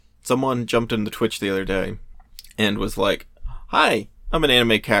someone jumped into Twitch the other day and was like, "Hi, I'm an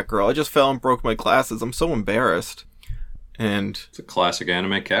anime cat girl. I just fell and broke my glasses. I'm so embarrassed." And it's a classic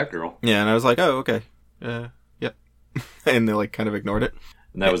anime cat girl. Yeah, and I was like, "Oh, okay. Yep." And they like kind of ignored it.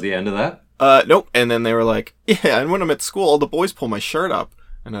 And that was the end of that? Nope. And then they were like, "Yeah, and when I'm at school, all the boys pull my shirt up."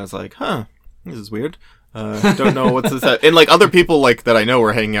 And I was like, "Huh, this is weird. Don't know what's this at." And like other people like that I know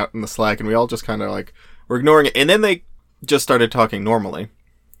were hanging out in the Slack, and we all just kind of like were ignoring it. And then they just started talking normally,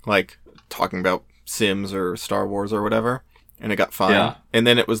 like talking about Sims or Star Wars or whatever, and it got fine. Yeah. And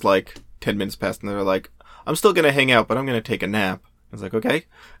then it was like 10 minutes passed, and they were like, "I'm still gonna hang out, but I'm gonna take a nap." I was like, "Okay."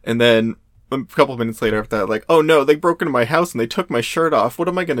 And then a couple minutes later after that, like, "Oh no, they broke into my house and they took my shirt off. What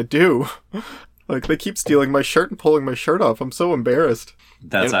am I gonna do?" Like, they keep stealing my shirt and pulling my shirt off. I'm so embarrassed.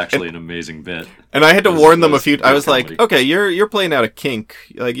 That's actually an amazing bit. And I had to warn them a few. I was comedy. like, "Okay, you're playing out a kink.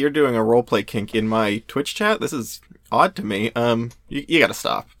 Like, you're doing a roleplay kink in my Twitch chat. This is odd to me. You gotta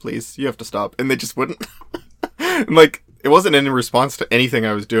stop, please. You have to stop." And they just wouldn't. And, like, it wasn't in response to anything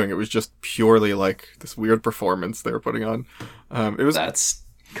I was doing. It was just purely like this weird performance they were putting on. That's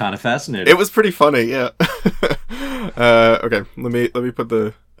kind of fascinating. It was pretty funny, yeah. Okay, let me put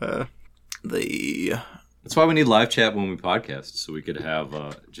the. That's why we need live chat when we podcast, so we could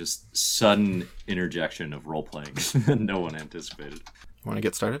have just sudden interjection of role playing that no one anticipated. Want to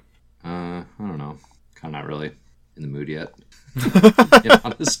get started? I don't know. Kind of not really in the mood yet. To be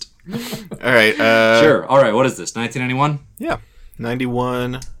honest. All right. Sure. All right. What is this? 1991? Yeah,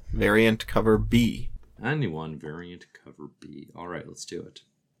 91 variant cover B. 91 variant cover B. All right. Let's do it.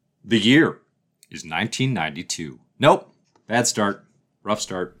 The year is 1992. Nope. Bad start. Rough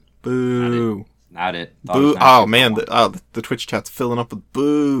start. Boo. Not it. Boo. Oh man, the Twitch chat's filling up with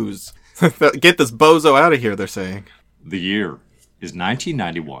boos. Get this bozo out of here, they're saying. The year is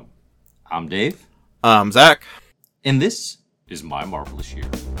 1991. I'm Dave. I'm Zach. And this is My Marvelous Year.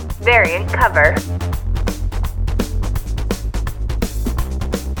 Variant cover.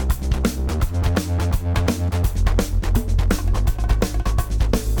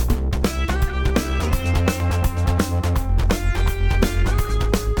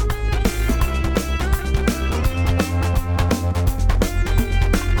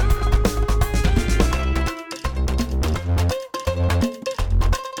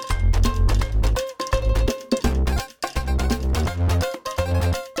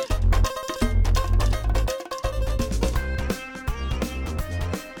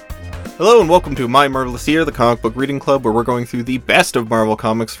 Hello and welcome to My Marvelous Year, the comic book reading club where we're going through the best of Marvel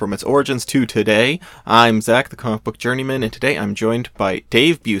Comics from its origins to today. I'm Zach, the comic book journeyman, and today I'm joined by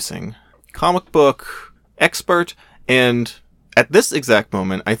Dave Busing, comic book expert, and at this exact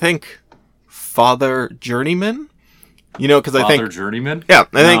moment, I think, father journeyman? You know, because I think... Father journeyman? Yeah,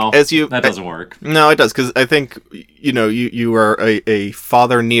 I think as you... That doesn't work. No, it does, because I think, you know, you are a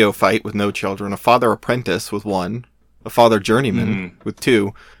father neophyte with no children, a father apprentice with one, a father journeyman with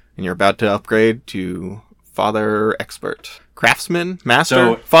two, and you're about to upgrade to father expert, craftsman,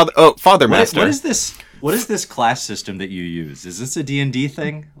 master, father master. What is this? What is this class system that you use? Is this a D&D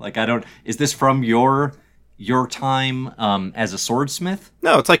thing? Like, is this from your time as a swordsmith?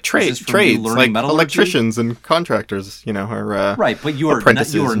 No, it's like trades, like electricians and contractors. You know, are right, but you are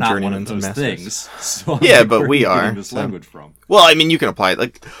apprentices you are and not journeymen one of those things. So yeah, like, but we are. This language from. Well, I mean, you can apply it.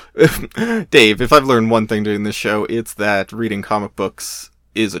 Like, Dave, if I've learned one thing doing this show, it's that reading comic books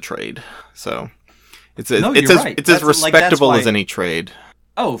is a trade. So it's as respectable as any trade.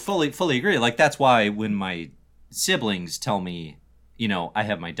 Oh, fully agree. Like, that's why when my siblings tell me, you know, I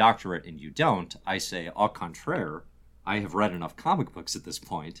have my doctorate and you don't, I say, au contraire, I have read enough comic books at this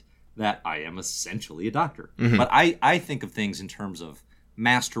point that I am essentially a doctor. Mm-hmm. But I think of things in terms of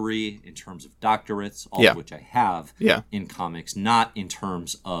mastery, in terms of doctorates, all of which I have in comics, not in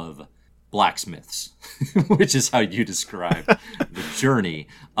terms of blacksmiths, which is how you describe the journey.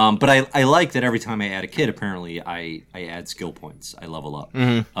 But I like that every time I add a kid, apparently I add skill points. I level up.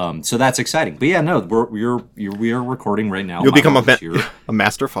 Mm-hmm. So that's exciting. But yeah, no, we are recording right now. You'll become a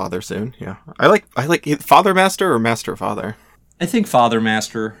master father soon. Yeah, I like father master or master father. I think father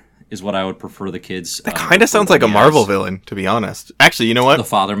master is what I would prefer the kids. That kind of sounds like a Marvel villain, to be honest. Actually, you know what? The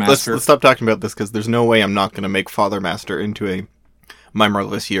father master. Let's stop talking about this because there's no way I'm not going to make father master into a My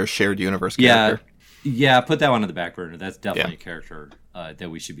Marvelous Year shared universe character. Yeah, put that one on the back burner. That's definitely a character that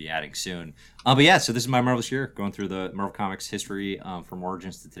we should be adding soon. But yeah, so this is My Marvelous Year, going through the Marvel Comics history from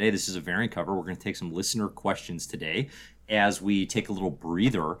origins to today. This is a variant cover. We're going to take some listener questions today as we take a little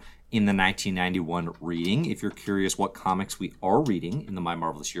breather in the 1991 reading. If you're curious what comics we are reading in the My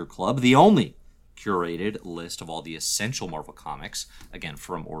Marvelous Year Club, the only curated list of all the essential Marvel comics, again,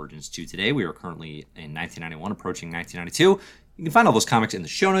 from origins to today. We are currently in 1991, approaching 1992. You can find all those comics in the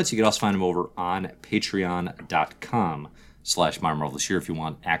show notes. You can also find them over on patreon.com/MyMarvelous Year if you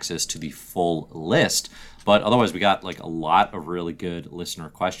want access to the full list. But otherwise, we got like a lot of really good listener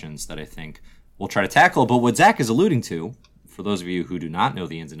questions that I think we'll try to tackle. But what Zach is alluding to, for those of you who do not know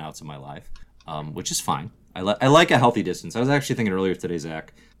the ins and outs of my life, which is fine. I like a healthy distance. I was actually thinking earlier today,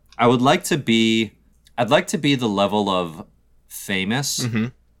 Zach, I'd like to be the level of famous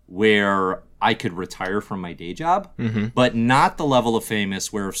where I could retire from my day job, but not the level of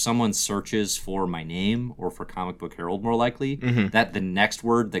famous where if someone searches for my name or for Comic Book Herald more likely, that the next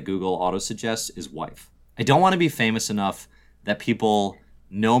word that Google auto-suggests is wife. I don't want to be famous enough that people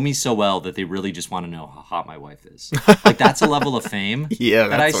know me so well that they really just want to know how hot my wife is. Like, that's a level of fame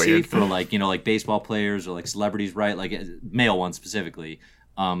that I see for, like, like baseball players or like celebrities, right? Like male ones specifically.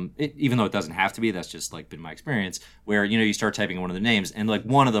 Even though it doesn't have to be, that's just like been my experience where, you start typing in one of the names and like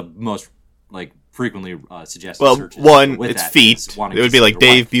one of the most like frequently suggested searches. Well, one, it's feet. It would be like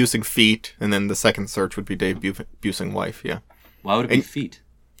Dave Busing feet, and then the second search would be Dave Busing wife, yeah. Why would it be feet?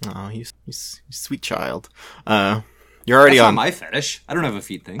 Oh, he's a sweet child. You're already That's on not my fetish. I don't have a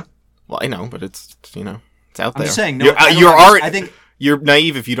feet thing. Well, I know, but it's it's out there. I'm just saying, no, I think you're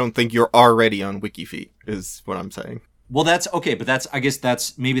naive if you don't think you're already on WikiFeet, is what I'm saying. Well, that's okay, but I guess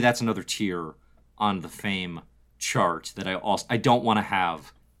that's another tier on the fame chart that I don't want to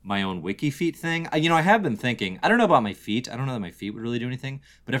have my own WikiFeet thing. I have been thinking, I don't know about my feet. I don't know that my feet would really do anything,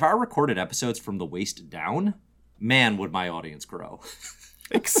 but if I recorded episodes from the waist down, man, would my audience grow.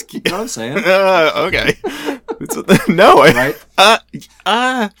 Excuse You know what I'm saying? Okay. No, Right?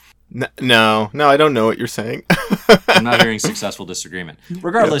 No, I don't know what you're saying. I'm not hearing successful disagreement.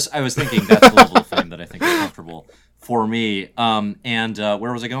 Regardless, I was thinking that's the level of fame that I think is comfortable for me. And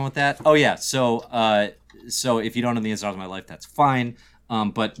where was I going with that? Oh yeah. So if you don't know the ins and outs of my life, that's fine.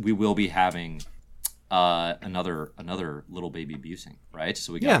 But we will be having another little baby Busing, right?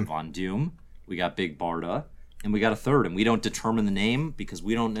 So we got Von Doom, we got Big Barda, and we got a third. And we don't determine the name because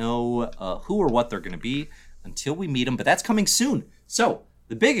we don't know who or what they're going to be until we meet them. But that's coming soon. So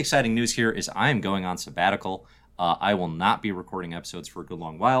the big exciting news here is I am going on sabbatical. I will not be recording episodes for a good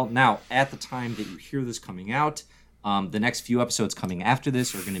long while. Now, at the time that you hear this coming out, the next few episodes coming after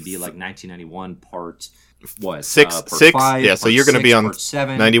this are going to be like 1991 part what? Six. 5, yeah, so you're going to be on part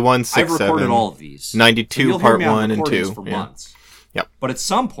 7. 91, 6, I've recorded 7, all of these. 92, so part 1 and 2. For months. Yep. But at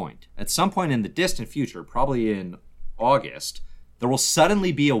some point in the distant future, probably in August, there will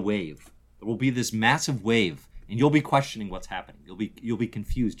suddenly be a wave. There will be this massive wave, and you'll be questioning what's happening. You'll be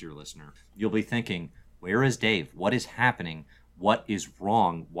confused, dear listener. You'll be thinking, where is Dave? What is happening? What is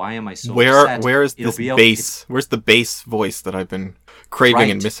wrong? Why am I so upset? Where is this bass? Where's the bass voice that I've been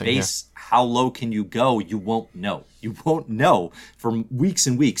craving and missing? Bass, how low can you go? You won't know. You won't know for weeks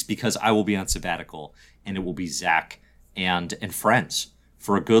and weeks because I will be on sabbatical, and it will be Zach and friends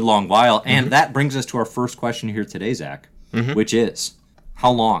for a good long while. And that brings us to our first question here today, Zach, which is, how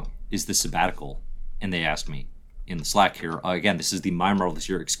long is the sabbatical? And they asked me in the Slack here. Again, this is the My Marvelous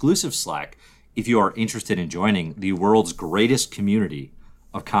Year exclusive Slack. If you are interested in joining the world's greatest community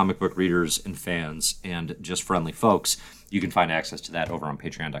of comic book readers and fans and just friendly folks, you can find access to that over on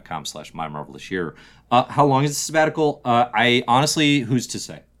patreon.com/MyMarvelousYear. How long is the sabbatical? I honestly, who's to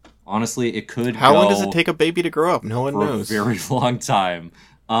say? Honestly, it could How long does it take a baby to grow up? No one knows. For a very long time.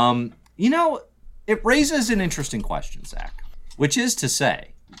 It raises an interesting question, Zach, which is to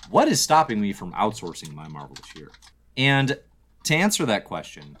say, what is stopping me from outsourcing My Marvelous Year? And to answer that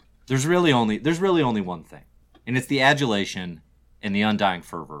question, there's really only one thing, and it's the adulation and the undying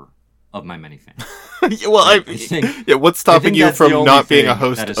fervor of my many fans. What's stopping you from not being a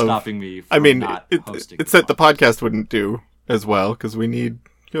host? That is stopping me from not hosting. It's that the podcast wouldn't do as well because we need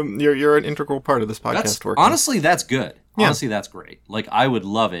you're an integral part of this podcast work. Honestly, that's good. Yeah. Honestly, that's great. Like, I would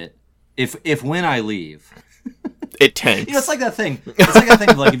love it if when I leave, it tanks. It's like that thing. It's like that thing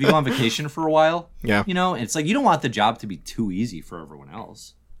of like if you go on vacation for a while. Yeah. It's like you don't want the job to be too easy for everyone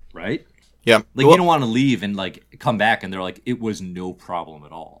else. Right? Yeah. Like, you don't want to leave and, like, come back and they're like, it was no problem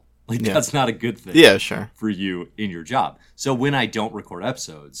at all. Like, that's not a good thing. Yeah, sure. For you in your job. So when I don't record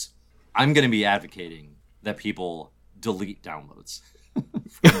episodes, I'm going to be advocating that people delete downloads from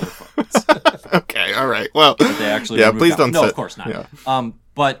their phones. Okay, all right. Well, but they actually please don't. No, of course not. Yeah.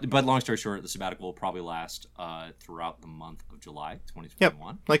 But long story short, the sabbatical will probably last throughout the month of July 2021.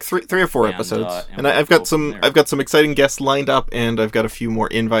 Yep. Like three or four episodes. And I've got some exciting guests lined up, and I've got a few more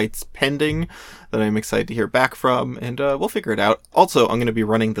invites pending that I'm excited to hear back from, and we'll figure it out. Also, I'm going to be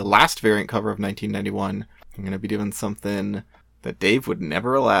running the last variant cover of 1991. I'm going to be doing something that Dave would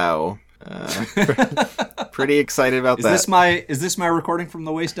never allow. Pretty excited about Is that. this my recording from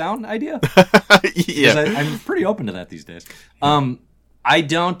the waist down idea? Yeah. I'm pretty open to that these days. I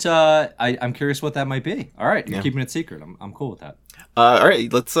don't. I'm curious what that might be. All right, you're keeping it secret. I'm cool with that. All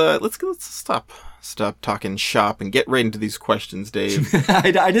right, let's stop talking shop and get right into these questions, Dave.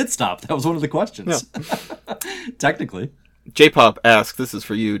 I did stop. That was one of the questions. Yeah. Technically. J-Pop asks, this is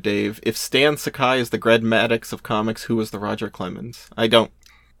for you, Dave. If Stan Sakai is the Greg Maddux of comics, who was the Roger Clemens? I know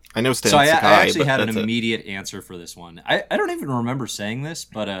Stan Sakai. I actually had an immediate answer for this one. I don't even remember saying this,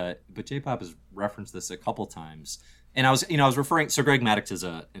 but J-Pop has referenced this a couple times. And I was referring. So Greg Maddux is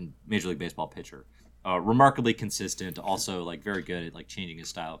a Major League Baseball pitcher, remarkably consistent. Also, like very good at like changing his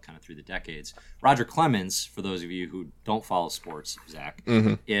style kind of through the decades. Roger Clemens, for those of you who don't follow sports, Zach,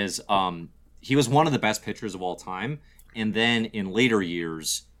 is he was one of the best pitchers of all time, and then in later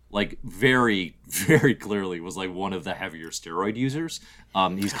years, like very very clearly was like one of the heavier steroid users.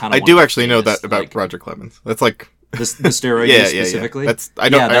 He's kind of. I do actually know that about like, Roger Clemens. That's like. The steroid use specifically. Yeah. I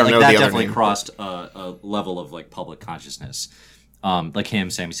don't know that the definitely other crossed a level of like public consciousness. Like him,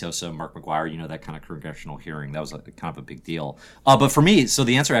 Sammy Sosa, Mark McGwire, that kind of congressional hearing. That was like kind of a big deal. But for me, so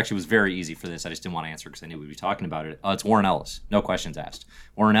the answer actually was very easy for this. I just didn't want to answer because I knew we'd be talking about it. It's Warren Ellis. No questions asked.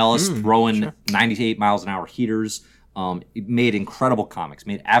 Warren Ellis throwing 98 miles an hour heaters. Made incredible comics,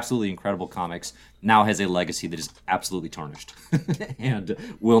 made absolutely incredible comics, now has a legacy that is absolutely tarnished and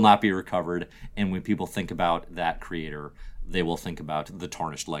will not be recovered. And when people think about that creator, they will think about the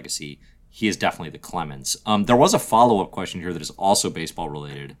tarnished legacy. He is definitely the Clemens. There was a follow-up question here that is also baseball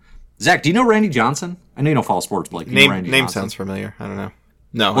related. Zach, do you know Randy Johnson? I know you don't follow sports, but like, do you know Randy name Johnson? sounds familiar. I don't know.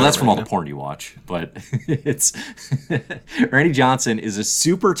 No. Well, that's from all the porn you watch, but it's Randy Johnson is a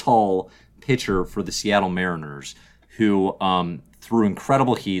super tall pitcher for the Seattle Mariners who threw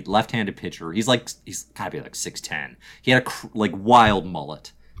incredible heat, left-handed pitcher. He's gotta be like 6'10". He had a wild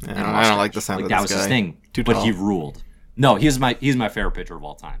mullet. I don't like the sound of this guy. That was his thing. Too but tall. He ruled. No, he's my favorite pitcher of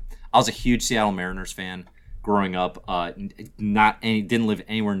all time. I was a huge Seattle Mariners fan growing up. Didn't live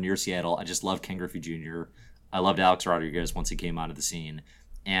anywhere near Seattle. I just loved Ken Griffey Jr. I loved Alex Rodriguez once he came onto the scene,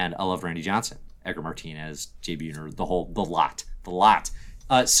 and I loved Randy Johnson, Edgar Martinez, Jay Buhner, the lot.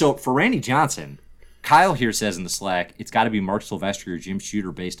 So for Randy Johnson, Kyle here says in the Slack, it's got to be Mark Silvestri or Jim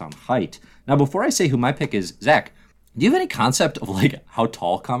Shooter based on height. Now, before I say who my pick is, Zach, do you have any concept of like how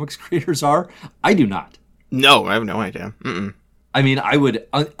tall comics creators are? I do not. No, I have no idea. Mm-mm. I mean, I would,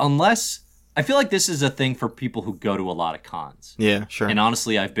 unless, I feel like this is a thing for people who go to a lot of cons. Yeah, sure. And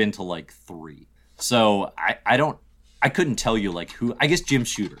honestly, I've been to like 3. So I couldn't tell you like who, I guess Jim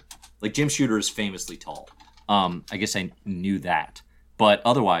Shooter. Like Jim Shooter is famously tall. I guess I knew that. But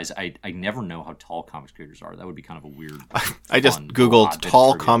otherwise, I never know how tall comics creators are. That would be kind of a weird. I just Googled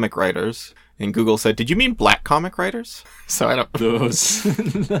tall comic writers, and Google said, "Did you mean black comic writers?" So I don't.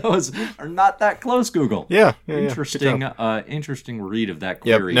 Those are not that close. Google. Yeah. Interesting. Interesting read of that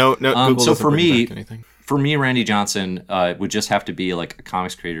query. Yep. No. Google so for me, anything. Randy Johnson would just have to be like a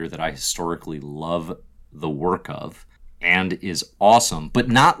comics creator that I historically love the work of and is awesome, but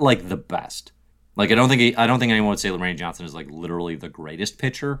not like the best. Like I don't think anyone would say Randy Johnson is like literally the greatest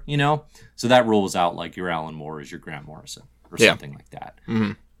pitcher, So that rules out like your Alan Moore is your Grant Morrison or something like that.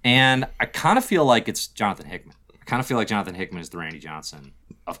 Mm-hmm. And I kind of feel like it's Jonathan Hickman. I kind of feel like Jonathan Hickman is the Randy Johnson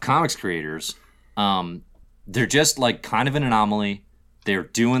of comics creators. They're just like kind of an anomaly. They're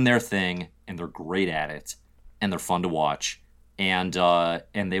doing their thing and they're great at it and they're fun to watch. And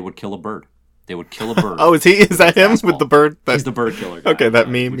they would kill a bird. They would kill a bird. Oh, is that him with the bird? He's the bird killer guy. Okay, that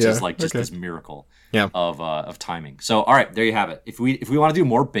meme, which is like just this miracle yeah. of timing. So, all right, there you have it. If we want to do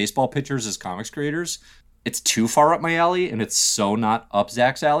more baseball pitchers as comics creators, it's too far up my alley, and it's so not up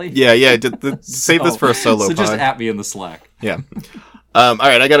Zach's alley. Yeah. Save this for a solo. So just at me in the Slack. Yeah. All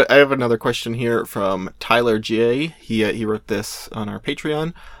right, I have another question here from Tyler J. He wrote this on our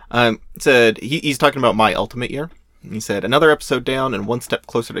Patreon. Said he's talking about My Ultimate Year. He said, another episode down and one step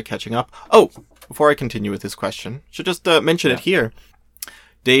closer to catching up. Oh, before I continue with his question, should just mention it here.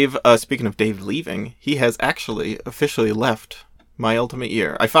 Dave, speaking of Dave leaving, he has actually officially left My Ultimate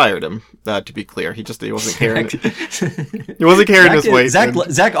Year. I fired him, to be clear. He wasn't carrying he wasn't carrying his weight.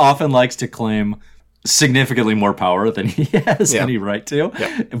 Zach often likes to claim significantly more power than he has any right to.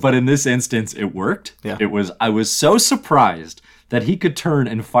 Yeah. But in this instance, it worked. Yeah. I was so surprised that he could turn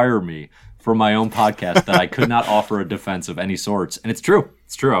and fire me for my own podcast that I could not offer a defense of any sorts. And it's true.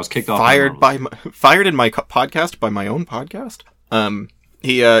 It's true. I was kicked off. Fired in my podcast by my own podcast.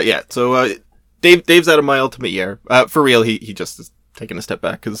 So Dave's out of My Ultimate Year. For real, he just is taking a step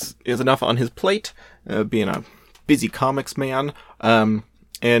back because he has enough on his plate, being a busy comics man.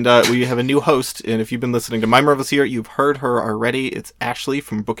 And we have a new host, and if you've been listening to My Marvelous Year, you've heard her already. It's Ashley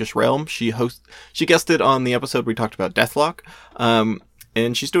from Bookish Realm. She guested on the episode we talked about Deathlock,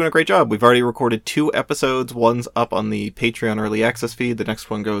 and she's doing a great job. We've already recorded 2 episodes. One's up on the Patreon Early Access feed. The next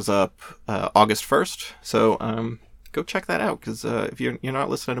one goes up August 1st. So go check that out, because if you're not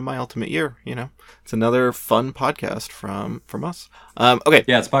listening to My Ultimate Year, it's another fun podcast from us. Okay.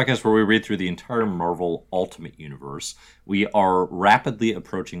 Yeah, it's a podcast where we read through the entire Marvel Ultimate Universe. We are rapidly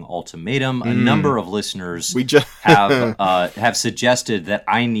approaching Ultimatum. A number of listeners have suggested that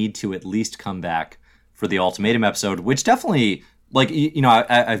I need to at least come back for the Ultimatum episode, which definitely, like,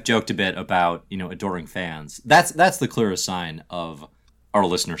 I've joked a bit about, adoring fans. That's the clearest sign of our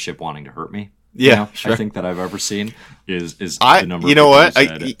listenership wanting to hurt me. Yeah, sure. I think that I've ever seen is the number. You know what?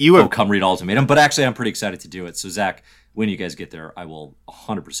 Come read Ultimatum. But actually, I'm pretty excited to do it. So Zach, when you guys get there, I will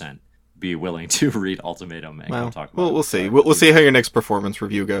 100% be willing to read Ultimatum and come talk about it. We'll see. We'll see how your next performance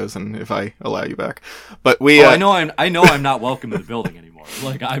review goes, and if I allow you back. But I know I'm not welcome in the building anymore.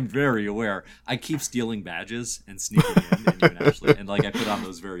 Like, I'm very aware. I keep stealing badges and sneaking in, and you and Ashley, and like I put on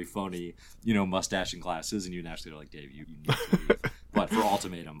those very phony, mustache and glasses, and you and Ashley are like, Dave, you need to leave. But for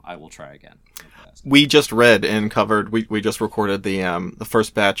Ultimatum, I will try again. We just read and covered. We just recorded the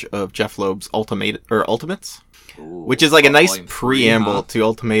first batch of Jeff Loeb's Ultimates, which is like a nice preamble to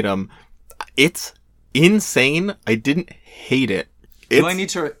Ultimatum. It's insane. I didn't hate it. Do I need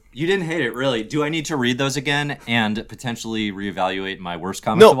to? You didn't hate it, really. Do I need to read those again and potentially reevaluate my worst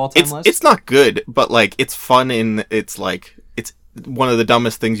comics of all time list? It's not good, but like it's fun, and it's one of the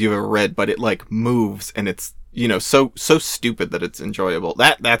dumbest things you've ever read, but it like moves, and it's so stupid that it's enjoyable.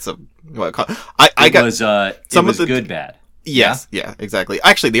 That's a it was good bad. Yes, yeah, exactly.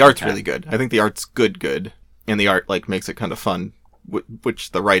 Actually, the art's really good. I think the art's good, and the art like makes it kind of fun,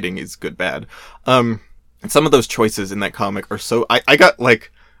 which the writing is good bad. And some of those choices in that comic are so. I got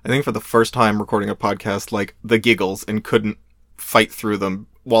like, I think for the first time recording a podcast, like the giggles, and couldn't fight through them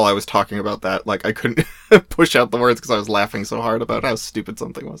while I was talking about that. Like I couldn't push out the words because I was laughing so hard about how stupid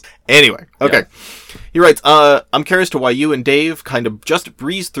something was. Anyway, okay. Yeah. He writes, I'm curious to why you and Dave kind of just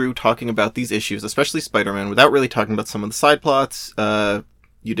breeze through talking about these issues, especially Spider-Man, without really talking about some of the side plots.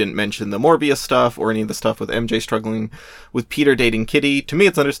 You didn't mention the Morbius stuff or any of the stuff with MJ struggling with Peter dating Kitty. To me,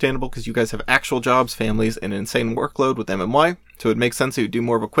 it's understandable because you guys have actual jobs, families, and an insane workload with MMY. So it makes sense that you do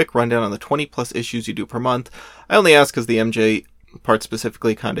more of a quick rundown on the 20+ issues you do per month. I only ask because the MJ part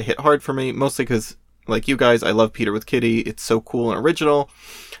specifically kind of hit hard for me, mostly because, like you guys, I love Peter with Kitty. It's so cool and original.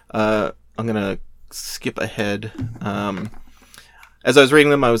 I'm going to skip ahead. As I was reading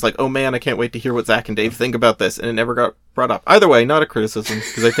them, I was like, oh man, I can't wait to hear what Zach and Dave think about this, and it never got brought up. Either way, not a criticism,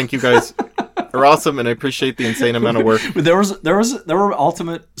 because I think you guys are awesome, and I appreciate the insane amount of work. There were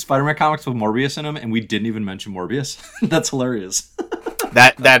Ultimate Spider-Man comics with Morbius in them, and we didn't even mention Morbius. That's hilarious.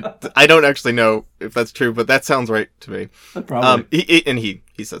 That I don't actually know if that's true, but that sounds right to me. Probably.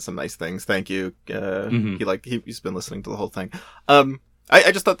 He said some nice things. Thank you. He's been listening to the whole thing.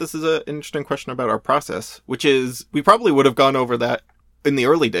 I just thought this is an interesting question about our process, which is we probably would have gone over that in the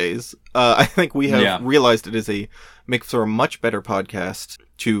early days. I think we have realized it makes for a much better podcast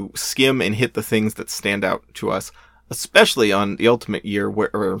to skim and hit the things that stand out to us, especially on the Ultimate Year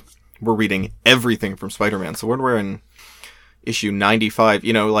where we're reading everything from Spider-Man. So when we're in issue 95,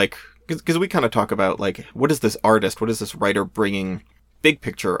 because we kind of talk about like, what is this artist, what is this writer bringing big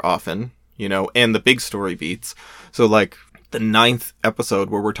picture often, and the big story beats. So like the 9th episode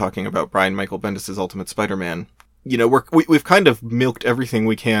where we're talking about Brian Michael Bendis' Ultimate Spider-Man, we've kind of milked everything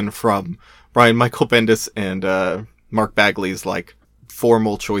we can from Brian Michael Bendis and Mark Bagley's like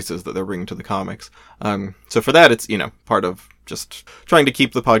formal choices that they're bringing to the comics. So for that, it's part of just trying to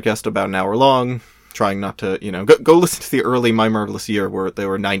keep the podcast about an hour long, trying not to go listen to the early My Marvelous Year where they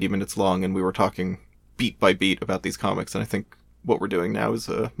were 90 minutes long and we were talking beat by beat about these comics, and I think what we're doing now is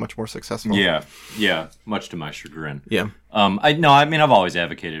much more successful. Yeah, much to my chagrin. Yeah. I've always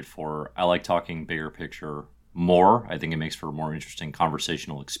advocated I like talking bigger picture more. I think it makes for a more interesting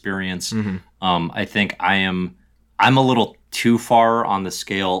conversational experience. Mm-hmm. I think I'm a little too far on the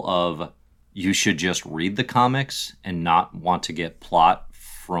scale of you should just read the comics and not want to get plot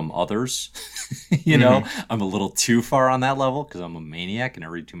from others. Mm-hmm. I'm a little too far on that level because I'm a maniac and I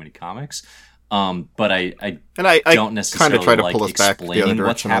read too many comics. But I don't necessarily kind of try to pull us back the other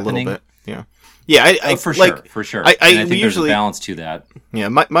direction a little bit. Yeah, for sure. I think there's a balance to that. Yeah,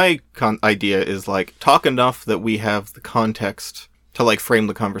 my idea is like talk enough that we have the context to like frame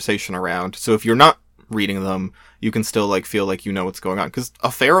the conversation around. So if you're not reading them, you can still like feel like what's going on, because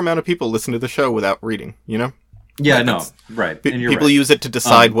a fair amount of people listen to the show without reading. Yeah, no, right. People use it to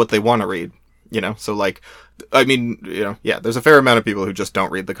decide what they want to read. So like, I mean, yeah, there's a fair amount of people who just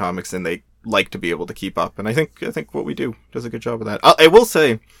don't read the comics and they like to be able to keep up. And I think what we do does a good job of that. I will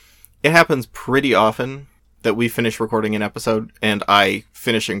say it happens pretty often that we finish recording an episode and I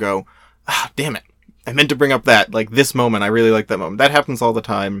finish and go, damn it, I meant to bring up that, like, this moment. I really like that moment. That happens all the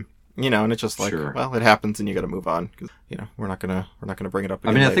time, and it's just like, Sure. Well, it happens and you got to move on. 'Cause, we're not gonna bring it up again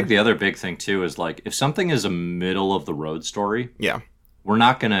I mean, I later. think the other big thing too is like if something is a middle of the road story, Yeah. we're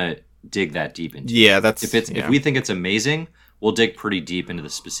not gonna dig that deep into. Yeah, that's... If we think it's amazing, we'll dig pretty deep into the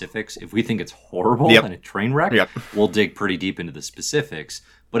specifics. If we think it's horrible Yep. and a train wreck, Yep. we'll dig pretty deep into the specifics.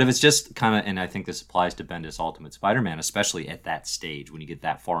 But if it's just kind of, and I think this applies to Bendis Ultimate Spider-Man, especially at that stage when you get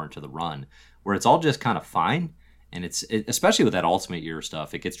that far into the run, where it's all just kind of fine, and especially with that Ultimate Year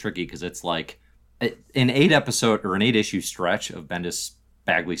stuff, it gets tricky because it's like an 8-episode or an 8-issue stretch of Bendis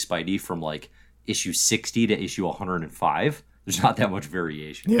Bagley Spidey from like issue 60 to issue 105. There's not that much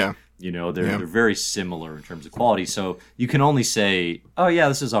variation. Yeah. They're very similar in terms of quality. So you can only say, oh, yeah,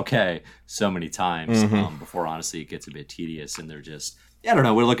 this is okay so many times before, honestly, it gets a bit tedious. And they're just, I don't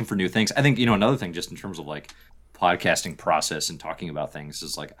know, we're looking for new things. I think, another thing just in terms of like podcasting process and talking about things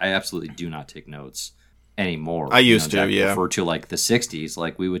is like, I absolutely do not take notes anymore. I used to, Jack yeah. referred to like the 60s.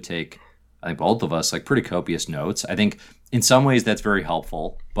 Like we would take, I think both of us, like pretty copious notes. I think in some ways that's very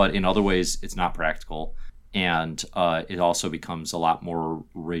helpful, but in other ways it's not practical. And it also becomes a lot more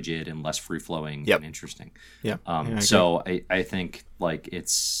rigid and less free-flowing and interesting. Yeah. So I think like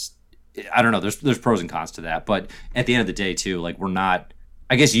it's, I don't know, there's pros and cons to that. But at the end of the day too, like we're not,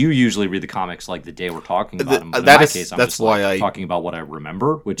 I guess you usually read the comics like the day we're talking about them. But in my case, I'm that's just why like talking about what I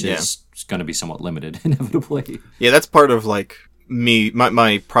remember, which is going to be somewhat limited inevitably. Yeah, that's part of like me,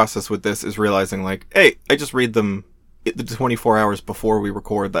 my process with this is realizing like, hey, I just read them the 24 hours before we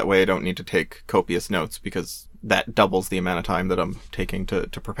record. That way I don't need to take copious notes because that doubles the amount of time that I'm taking to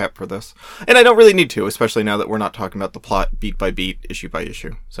prepare for this. And I don't really need to, especially now that we're not talking about the plot beat by beat, issue by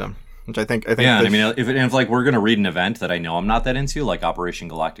issue. So, which I think yeah, and I mean, if like we're going to read an event that I know I'm not that into, like Operation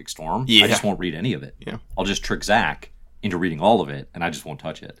Galactic Storm, I just won't read any of it. Yeah. I'll just trick Zach into reading all of it, and I just won't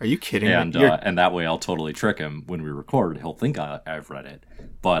touch it. Are you kidding and, me? And that way I'll totally trick him when we record. He'll think I've read it,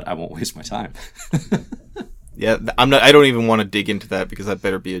 but I won't waste my time. Yeah, I don't even want to dig into that because that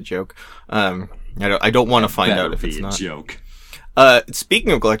better be a joke. I don't want to find out if it's not. Joke.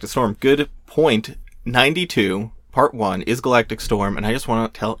 Speaking of Galactic Storm, good point. 92 Part 1 is Galactic Storm, and I just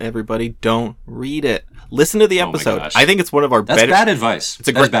want to tell everybody, don't read it. Listen to the episode. gosh. I think it's one of our That's better... bad advice. It's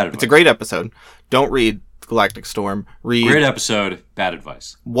a great episode. Don't read Galactic Storm. Read Great episode, bad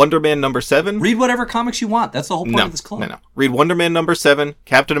advice. Wonder Man number 7. Read whatever comics you want. That's the whole point of this club. No. Read Wonder Man number 7,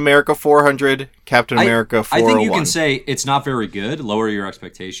 Captain America 400, Captain America 401. I think you can say it's not very good, lower your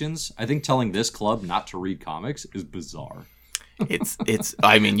expectations. I think telling this club not to read comics is bizarre. It's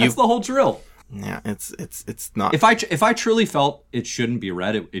I mean, That's the whole drill. Yeah, it's not. If I truly felt it shouldn't be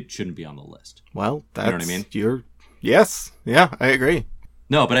read, it shouldn't be on the list. Well, that's, you know what I mean? Yes. Yeah, I agree.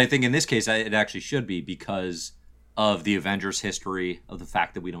 No, but I think in this case, it actually should be because of the Avengers history, of the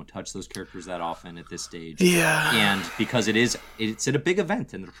fact that we don't touch those characters that often at this stage. Yeah. And because it's at a big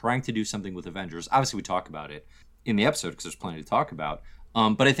event and they're trying to do something with Avengers. Obviously, we talk about it in the episode because there's plenty to talk about.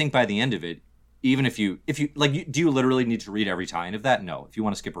 But I think by the end of it, even if you do you literally need to read every tie-in of that? No. If you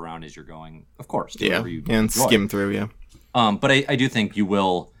want to skip around as you're going, of course. Yeah, you and enjoy. skim through, yeah. But I do think you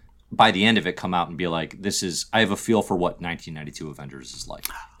will, by the end of it, come out and be like, I have a feel for what 1992 Avengers is like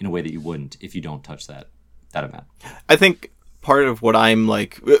in a way that you wouldn't if you don't touch that event. I think part of what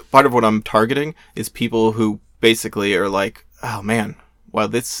I'm targeting is people who basically are like, oh man, well,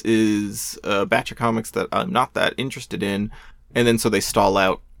 this is a batch of comics that I'm not that interested in. And then so they stall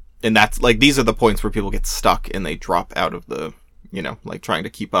out. And that's like, these are the points where people get stuck and they drop out of the, like trying to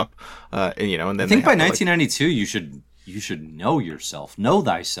keep up. And then I think by 1992, you should know yourself, know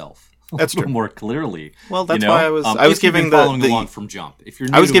thyself. That's true. More clearly. Well, that's why I was giving following along from Jump. If you're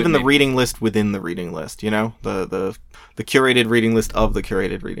new I was to given it, the reading list within the reading list, the curated reading list of the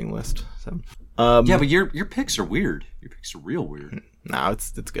curated reading list. So, yeah, but your picks are weird. Your picks are real weird. No, it's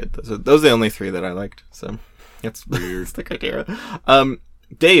good. Those are the only 3 that I liked. So it's weird. It's the criteria.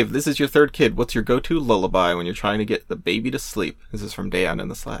 Dave, this is your 3rd kid. What's your go-to lullaby when you're trying to get the baby to sleep? This is from Dayon in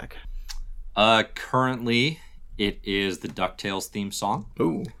the Slack. Currently, it is the DuckTales theme song.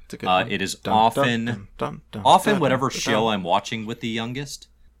 Ooh, it's a good one. It is often whatever show I'm watching with the youngest.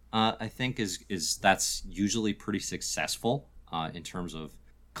 I think is that's usually pretty successful in terms of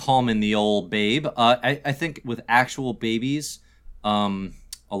calming the old babe. I think with actual babies, a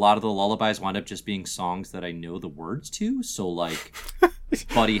lot of the lullabies wind up just being songs that I know the words to. So like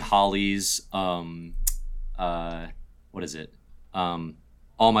Buddy Holly's, what is it?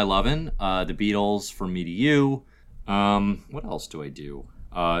 All My Lovin', The Beatles, From Me to You. What else do I do?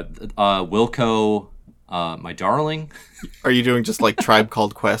 Wilco, My Darling. Are you doing just like Tribe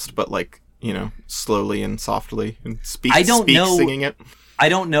Called Quest, but like, slowly and softly and speak singing it? I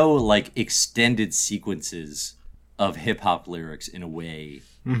don't know like extended sequences of hip hop lyrics in a way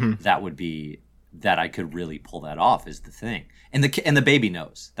that I could really pull that off is the thing. And the baby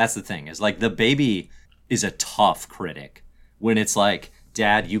knows. That's the thing. Is like the baby is a tough critic when it's like,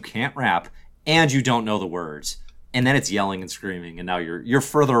 Dad, you can't rap and you don't know the words. And then it's yelling and screaming, and now you're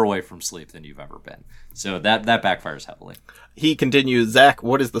further away from sleep than you've ever been. So that backfires heavily. He continues, Zach,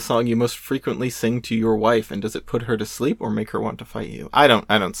 what is the song you most frequently sing to your wife, and does it put her to sleep or make her want to fight you? I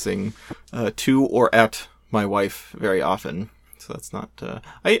don't sing to or at my wife very often, so that's not.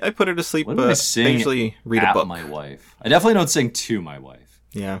 I put her to sleep. When do I sing usually read a book. My wife. I definitely don't sing to my wife.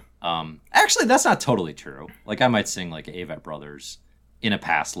 Yeah. Actually, that's not totally true. Like I might sing like Avett Brothers in a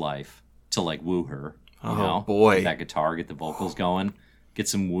past life to like woo her. You know, boy. Get that guitar, get the vocals going, get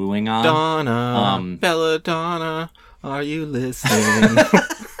some wooing on. Donna, Belladonna, are you listening?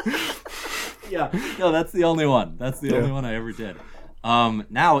 Yeah, no, that's the only one. That's the only one I ever did.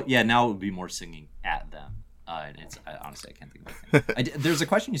 Now it would be more singing at them. And honestly, I can't think of anything. There's a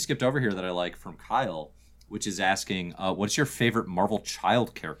question you skipped over here that I like from Kyle, which is asking, what's your favorite Marvel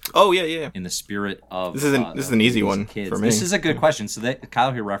child character? Oh, yeah. In the spirit of... This is an easy one kids. for me. This is a good question. So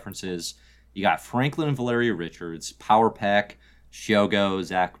Kyle here references... You got Franklin and Valeria Richards, Power Pack, Shogo,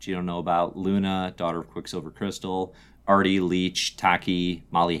 Zach, which you don't know about, Luna, daughter of Quicksilver Crystal, Artie, Leech, Taki,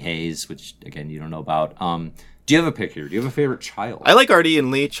 Molly Hayes, which, again, you don't know about. Do you have a pick here? Do you have a favorite child? I like Artie and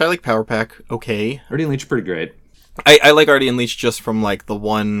Leech. I like Power Pack. Okay. Artie and Leech are pretty great. I like Artie and Leech just from, like, the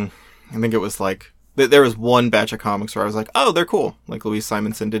one... I think it was, like... There was one batch of comics where I was like, oh, they're cool. Like, Louise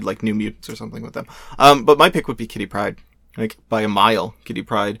Simonson did, like, New Mutants or something with them. But my pick would be Kitty Pryde. Like, by a mile, Kitty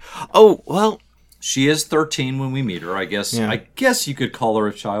Pryde. Oh, well... She is 13 when we meet her, I guess. Yeah. I guess you could call her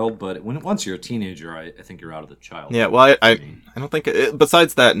a child, but once you're a teenager, I think you're out of the child. Yeah, well, I don't think...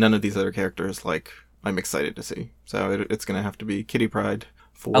 besides that, none of these other characters, like, I'm excited to see. So it's going to have to be Kitty Pryde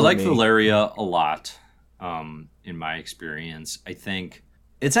for me. I like Valeria a lot, in my experience. I think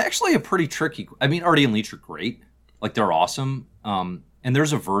it's actually a pretty tricky... I mean, Artie and Leech are great. Like, they're awesome. And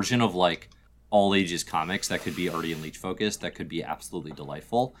there's a version of, like, all ages comics that could be Artie and Leech focused that could be absolutely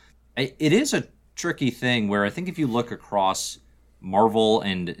delightful. It is a tricky thing where I think if you look across Marvel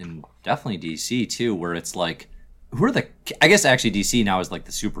and definitely DC too, where it's like, I guess actually DC now is like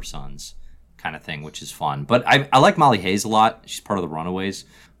the Super Sons kind of thing, which is fun. But I like Molly Hayes a lot. She's part of the Runaways.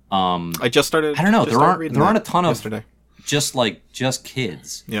 I just started. I don't know. There aren't a ton yesterday. Of just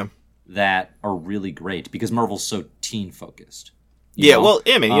kids. Yeah. That are really great because Marvel's so teen focused. Yeah, well,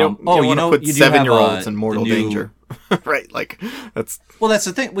 I mean, you don't want to put 7-year-olds in mortal danger. Right, like, that's... Well, that's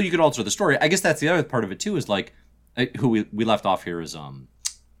the thing. Well, you could alter the story. I guess that's the other part of it, too, is, like, who we left off here is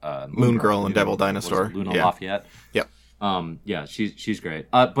Moon Girl and Devil Dinosaur. Luna Lafayette. Yep. Yeah, she's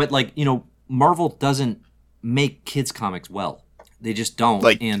great. But, like, Marvel doesn't make kids' comics well. They just don't.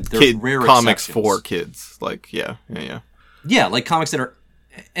 Like, and they're rare comics exceptions. for kids. Like, yeah. Yeah, like comics that are...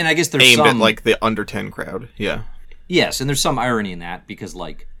 And I guess there's aimed some... at, like, the under 10 crowd. Yeah. Yes, and there's some irony in that because,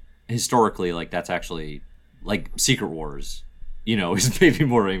 like, historically, like, that's actually, like, Secret Wars, is maybe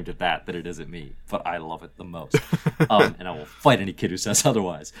more aimed at that than it is at me. But I love it the most. And I will fight any kid who says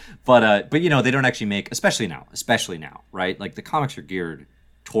otherwise. But they don't actually make, especially now, right? Like, the comics are geared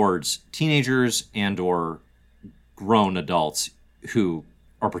towards teenagers and or grown adults who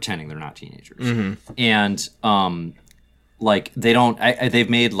are pretending they're not teenagers. Mm-hmm. And, like, they don't... they've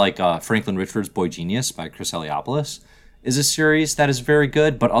made, like, Franklin Richards' Boy Genius by Chris Eliopoulos is a series that is very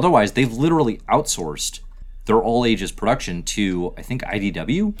good, but otherwise, they've literally outsourced their all-ages production to, I think,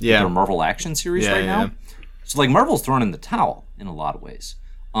 IDW, their Marvel Action series right now. Yeah. So, like, Marvel's thrown in the towel in a lot of ways.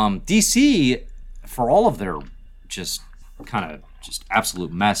 DC, for all of their just kind of just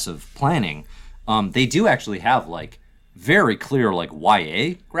absolute mess of planning, they do actually have, like, very clear, like,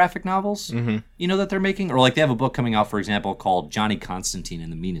 YA graphic novels, that they're making. Or, like, they have a book coming out, for example, called Johnny Constantine and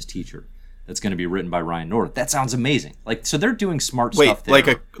the Meanest Teacher that's going to be written by Ryan North. That sounds amazing. Like, so they're doing smart stuff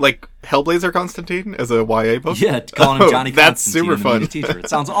there. like Hellblazer Constantine as a YA book? Yeah, calling him Johnny that's Constantine super and the fun. Meanest Teacher. It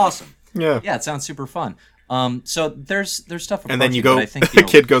sounds awesome. Yeah, it sounds super fun. So there's stuff. And then you go, the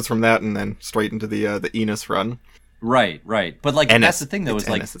kid goes from that and then straight into the Enos run. Right. But, like, Ennis. that's the thing, though, is,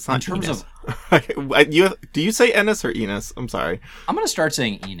 like, it's not in terms Enos. of... do you say Ennis or Enos? I'm sorry. I'm going to start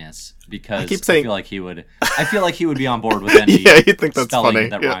saying Enos because I feel like he would be on board with any yeah, you think that's spelling funny.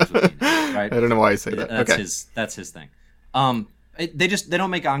 that rhymes with Enos, right? I don't know why I say that. That's his thing. They don't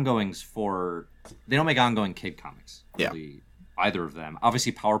make ongoings kid comics. Yeah. either of them.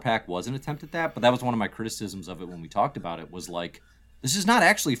 Obviously, Power Pack was an attempt at that, but that was one of my criticisms of it when we talked about it. Was like, this is not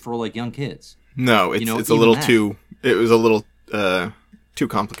actually for like young kids. No, it's it's a little too. It was a little too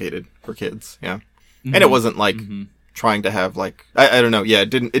complicated for kids. Yeah, and it wasn't like trying to have like I don't know. Yeah, it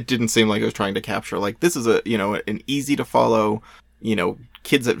didn't seem like it was trying to capture like this is a an easy to follow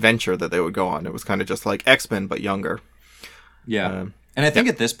kids adventure that they would go on. It was kind of just like X-Men but younger. Yeah, and I think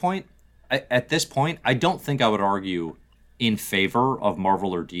at this point, I don't think I would argue in favor of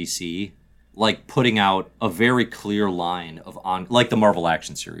Marvel or DC, like putting out a very clear line of like the Marvel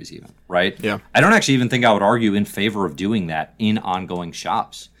Action Series, even, right? Yeah. I don't actually even think I would argue in favor of doing that in ongoing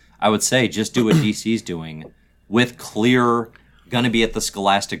shops. I would say just do what DC's doing with clear, gonna be at the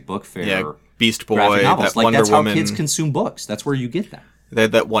Scholastic Book Fair. Yeah, Beast Boy, graphic novels. that Like Wonder that's Woman. how kids consume books. That's where you get that. They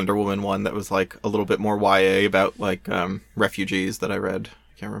had that Wonder Woman one that was like a little bit more YA about like refugees that I read.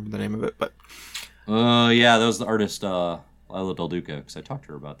 I can't remember the name of it, but Yeah, that was the artist Lila Del Duca, because I talked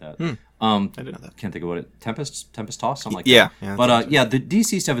to her about that. I didn't know that. Can't think of what it. Tempest Toss, something like Yeah, that. yeah, But the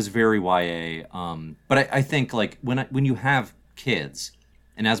DC stuff is very YA. But I think like when you have kids,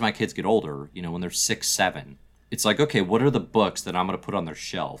 and as my kids get older, when they're 6, 7, it's like, okay, what are the books that I'm going to put on their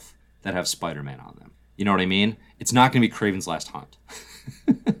shelf that have Spider-Man on them? You know what I mean? It's not going to be Kraven's Last Hunt.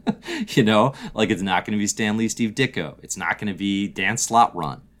 Like it's not going to be Stan Lee, Steve Ditko. It's not going to be Dan Slott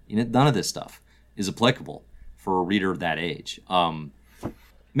Run. None of this stuff is applicable for a reader of that age.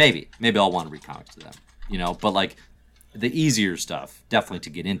 Maybe I'll want to read comics to them, but like the easier stuff, definitely to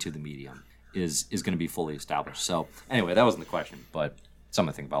get into the medium, is going to be fully established. So anyway, that wasn't the question, but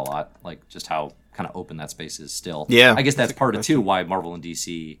something I think about a lot, like just how kind of open that space is still. Yeah, I guess that's part of too why Marvel and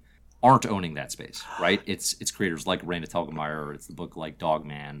DC aren't owning that space, right? It's creators like Raina Telgemeier, it's the book like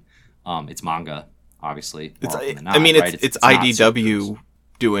Dogman, it's manga, obviously. It's It's IDW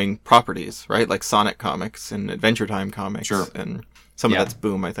doing properties, right? Like Sonic Comics and Adventure Time Comics, Sure. And some of that's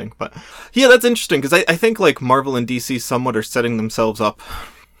Boom, I think. But yeah, that's interesting because I think like Marvel and DC somewhat are setting themselves up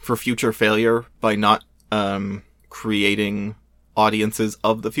for future failure by not creating audiences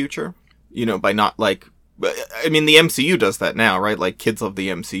of the future. By not like. I mean, the MCU does that now, right? Like, kids love the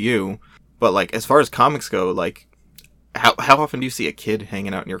MCU. But, like, as far as comics go, like, how often do you see a kid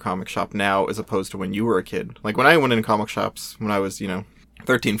hanging out in your comic shop now as opposed to when you were a kid? Like, when I went in comic shops when I was,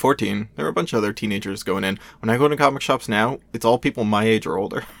 13, 14, there were a bunch of other teenagers going in. When I go into comic shops now, it's all people my age or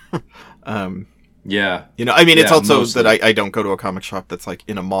older. Yeah. It's also mostly. that I don't go to a comic shop that's, like,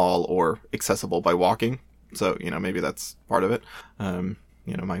 in a mall or accessible by walking. So, maybe that's part of it.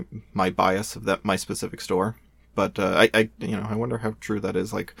 My bias of my specific store, but I wonder how true that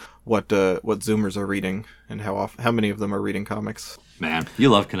is. Like what Zoomers are reading and how many of them are reading comics. Man, you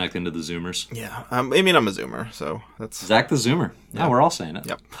love connecting to the Zoomers. Yeah, I'm a Zoomer, so that's Zach the Zoomer. Yeah, we're all saying it.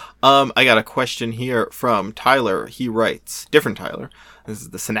 Yep. I got a question here from Tyler. He writes, different Tyler. This is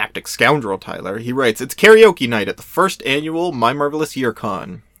the Synaptic Scoundrel Tyler. He writes, it's karaoke night at the first annual My Marvelous Year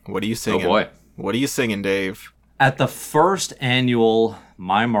Con. What are you singing? Oh boy, what are you singing, Dave? At the first annual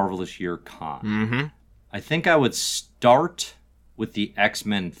My Marvelous Year Con, I think I would start with the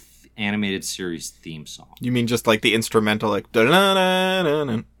X-Men animated series theme song. You mean just like the instrumental, like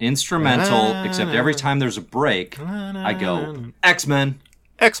da-da-da-da-da-da. Instrumental, except every time there's a break, I go X-Men,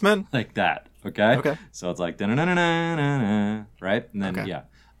 like that. Okay. So it's like da-na-na-na-na-na, right, and then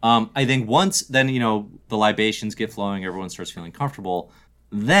I think once then the libations get flowing, everyone starts feeling comfortable.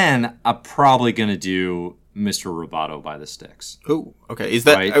 Then I'm probably gonna do Mr. Roboto by the Styx. Ooh, okay. Is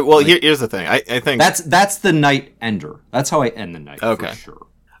that right? Here's the thing. I think that's the night ender. That's how I end the night. Okay. For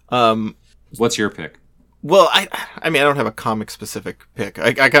sure. What's your pick? Well, I don't have a comic specific pick.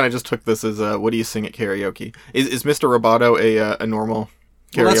 I kind of just took this as what do you sing at karaoke? Is Mr. Roboto a normal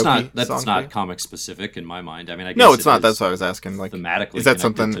karaoke Well, that's song not for comic specific in my mind. I mean, I guess No, it's not. is That's what I was asking. Like, thematically is that connected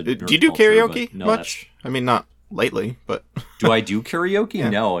something? to Do nerd you do culture, karaoke but no, much? I mean, not lately, but do I do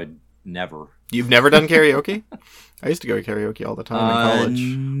karaoke? No, I never. You've never done karaoke? I used to go to karaoke all the time in college.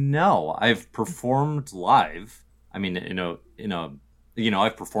 No, I've performed live. I mean,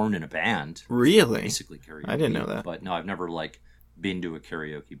 I've performed in a band. Really? Basically karaoke. I didn't know that. But no, I've never been to a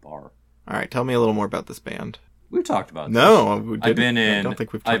karaoke bar. All right, tell me a little more about this band. We've talked about No, this. we didn't. I've been in. I don't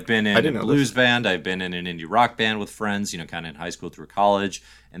think we've. I've been I in didn't a know blues this. band. I've been in an indie rock band with friends. Kind of in high school through college,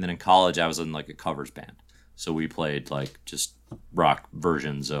 and then in college I was in a covers band. So we played just rock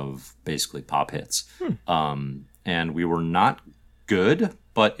versions of basically pop hits. And we were not good,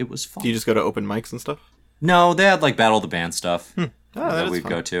 but it was fun. Do you just go to open mics and stuff? No, they had Battle of the Band stuff that that is we'd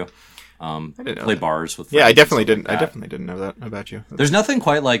fun. go to. I didn't know Play that. bars with friends. Yeah, I and definitely stuff didn't. like I that. definitely didn't know that about you. There's nothing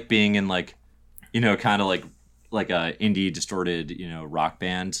quite like being in kind of like a indie distorted rock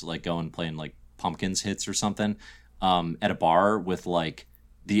band, going playing Pumpkins hits or something. at a bar with like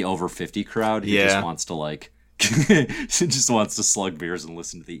the over 50 crowd who Yeah. just wants to like just wants to slug beers and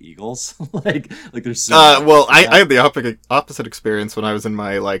listen to the Eagles. like there's so Well, I had the opposite experience when I was in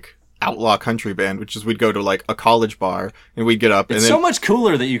my like outlaw country band, which is we'd go to like a college bar and we'd get up it's and so then much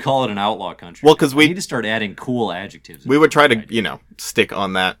cooler that you call it an outlaw country. Well, 'cause we need to start adding cool adjectives. we would try to stick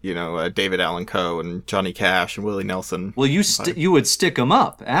on that David Allan Coe and Johnny Cash and Willie Nelson. Well, you would stick them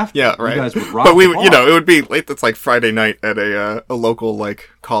up after. Yeah, right. You guys would rock but we the bar. it would be late. It's like Friday night at a local like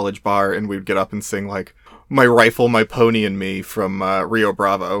college bar, and we'd get up and sing like "My Rifle, My Pony, and Me" from Rio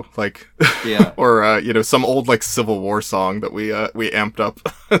Bravo, like Yeah. or some old like Civil War song that we amped up,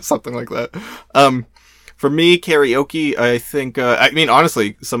 something like that. For me, karaoke, I think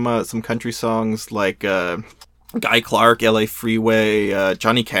honestly, some country songs like Guy Clark, L.A. Freeway,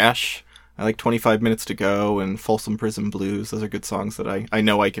 Johnny Cash. I like 25 Minutes to Go and Folsom Prison Blues. Those are good songs that I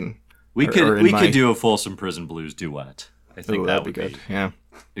know I can. We could do a Folsom Prison Blues duet. I think that would be good. Yeah.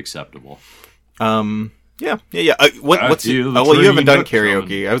 acceptable. Yeah. What's feel the well, you haven't done train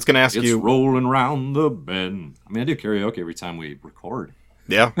karaoke. I was going to ask It's you. rolling round the bend. I mean, I do karaoke every time we record.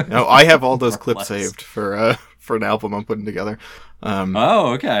 Yeah. No, I have all those clips Less. saved for an album I'm putting together.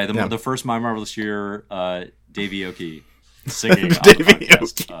 Oh, okay. Yeah. The first My Marvelous Year, Davey Aoki singing on Davey the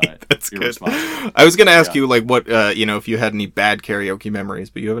podcast. Aoki. That's good. Irresponsible. I was going to ask you like what if you had any bad karaoke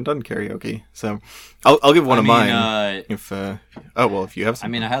memories, but you haven't done karaoke, so I'll give one of mine. If if you have some. I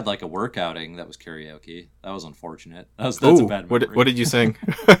mean, I had like a work outing that was karaoke. That was unfortunate. That's a bad memory. What did you sing?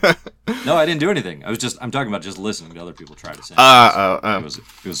 No, I didn't do anything. I'm talking about just listening to other people try to sing.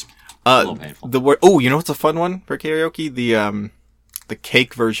 It was a little painful. What's a fun one for karaoke? The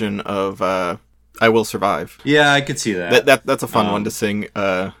cake version of "I Will Survive." Yeah, I could see that. That's a fun one to sing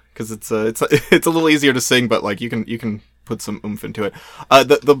because it's a little easier to sing, but like you can put some oomph into it.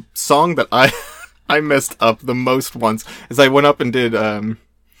 The song that I messed up the most once is I went up and did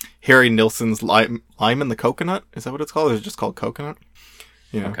Harry Nilsson's Lime in the Coconut. Is that what it's called? Or is it just called Coconut?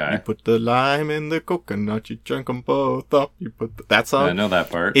 Okay. You put the lime in the coconut, you drink them both up. You put that song. I know that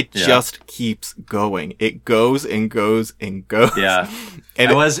part. It just keeps going. It goes and goes and goes. Yeah.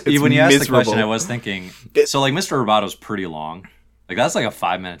 And it's when you asked the question, I was thinking. It- So like Mr. Robato's pretty long. Like that's like a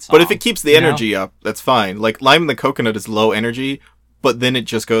 5-minute song. But if it keeps the you know? energy up, that's fine. Like Lime in the Coconut is low energy, but then it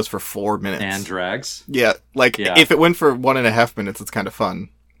just goes for 4 minutes. and drags. Yeah, like Yeah. if it went for 1.5 minutes, it's kind of fun.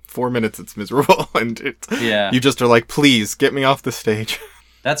 4 minutes, it's miserable, and Yeah. you just are like, please get me off the stage.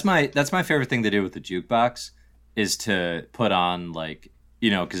 That's my favorite thing to do with the jukebox is to put on like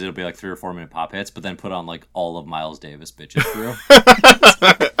because it'll be like 3 or 4 minute pop hits, but then put on like all of Miles Davis bitches through.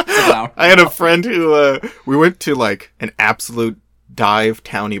 I had a friend who we went to like an absolute dive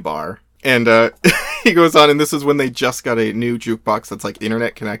towny bar, and he goes on, and this is when they just got a new jukebox that's like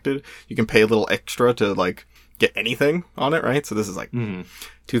internet connected. You can pay a little extra to like get anything on it, right? So this is like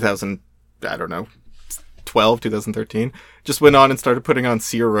 2000, I don't know, 2013. Just went on and started putting on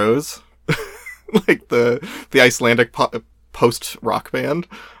Seer Rose, like the Icelandic post rock band.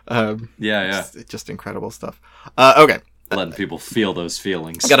 Yeah. Just incredible stuff. Okay. Letting people feel those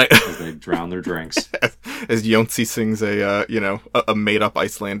feelings Gotta- as they drown their drinks. As Jonsi sings a made up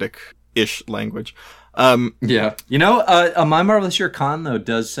Icelandic-ish language. Yeah. A My Marvelous Year con, though,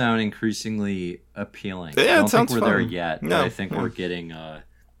 does sound increasingly appealing. Yeah, I it don't think sounds we're there fun. yet, No, but I think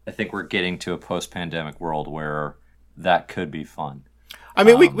we're getting to a post-pandemic world where that could be fun. I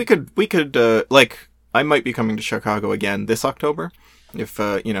mean, we could like I might be coming to Chicago again this October if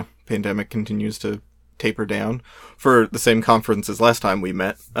pandemic continues to taper down for the same conference as last time we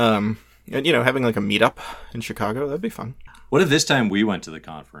met. And having like a meetup in Chicago, that'd be fun. What if this time we went to the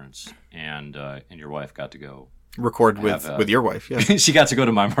conference and your wife got to go? Record with your wife, yeah. She got to go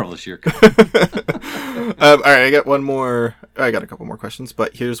to My Marvelous Year con. All right, I got one more. I got a couple more questions,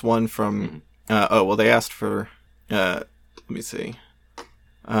 but here's one from. They asked for. Let me see.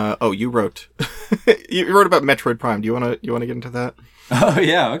 You wrote. You wrote about Metroid Prime. Do you want to get into that? Oh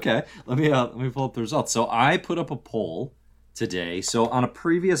yeah, okay. Let me pull up the results. So I put up a poll today. So on a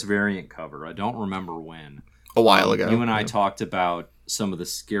previous variant cover, I don't remember when. A while ago. You and I talked about some of the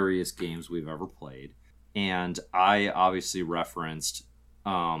scariest games we've ever played, and I obviously referenced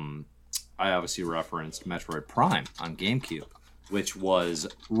Metroid Prime on GameCube, which was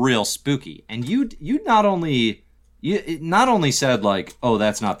real spooky. And you not only said like, "Oh,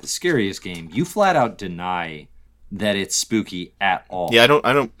 that's not the scariest game." You flat out deny that it's spooky at all. Yeah,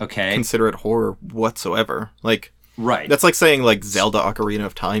 I don't Okay. consider it horror whatsoever. Like, Right. that's like saying like Zelda Ocarina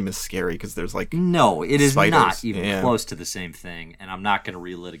of Time is scary because there's like No, it is spiders. not even Yeah. close to the same thing, and I'm not going to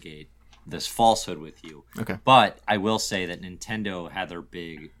relitigate this falsehood with you. Okay. But I will say that Nintendo had their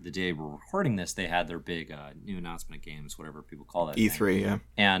the day we're recording this, they had their big new announcement of games, whatever people call that. E3, thing. yeah.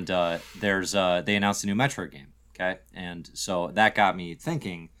 And they announced a new Metroid game. Okay. And so that got me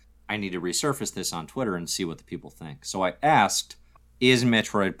thinking, I need to resurface this on Twitter and see what the people think. So I asked, is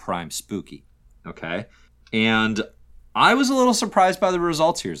Metroid Prime spooky? Okay. And I was a little surprised by the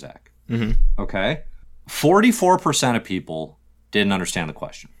results here, Zach. Mm-hmm. Okay. 44% of people didn't understand the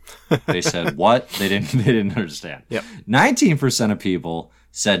question. They said what? They didn't understand. Yep. 19% of people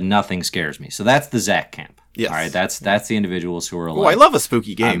said nothing scares me. So that's the Zach camp. Yes. All right. That's the individuals who are Oh, like, I love a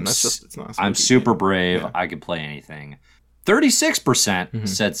spooky game. it's not a spooky I'm super game. brave. Yeah. I can play anything. 36%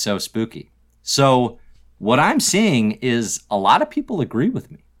 said so spooky. So what I'm seeing is a lot of people agree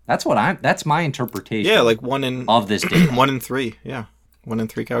with me. That's my interpretation. Yeah, like 1 in of this data. 1 in 3. Yeah. 1 in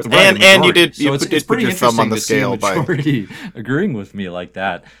 3 cows. Right, and you did so you it's did put pretty your thumb on the interesting scale to see a majority agreeing with me like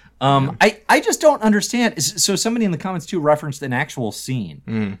that. I just don't understand. So somebody in the comments too referenced an actual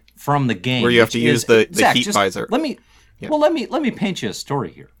scene from the game where you have to use the Zach, heat visor. Let me paint you a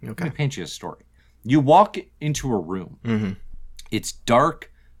story here. Okay. Let me paint you a story. You walk into a room. Mm-hmm. It's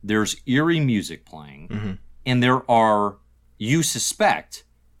dark. There's eerie music playing, Mm-hmm. and there are, you suspect,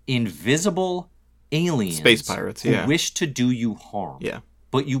 invisible aliens, Space pirates, who yeah. wish to do you harm. Yeah.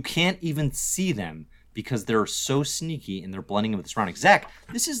 But you can't even see them because they're so sneaky and they're blending in with the surroundings. Zach,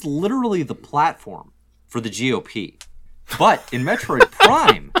 this is literally the platform for the GOP. But in Metroid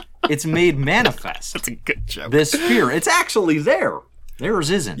Prime, it's made manifest. That's a good joke. This fear, it's actually there.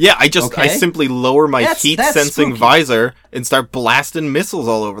 Theirs isn't. Yeah, I Okay? simply lower my That's heat-sensing spooky. visor and start blasting missiles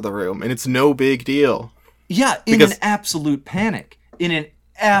all over the room, and it's no big deal. Yeah, in Because- an absolute panic. In an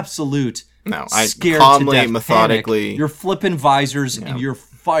absolute No, I scared calmly, to death methodically- panic. You're flipping visors and you're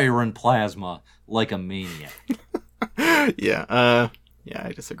firing plasma like a maniac. Yeah, yeah,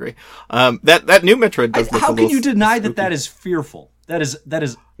 I disagree. That new Metroid does look a How little can you deny spooky. that is fearful? That is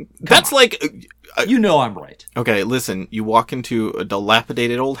That's like... you know I'm right. Okay, listen, you walk into a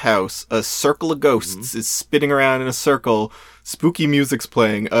dilapidated old house, a circle of ghosts is spinning around in a circle, spooky music's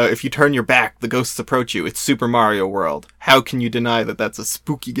playing, if you turn your back, the ghosts approach you. It's Super Mario World. How can you deny that that's a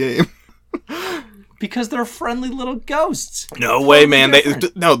spooky game? Because they're friendly little ghosts. No way, man.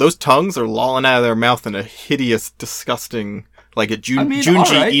 different. No, those tongues are lolling out of their mouth in a hideous, disgusting, like a Junji all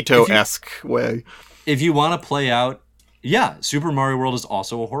right, Ito-esque way. If you want to play out, yeah, Super Mario World is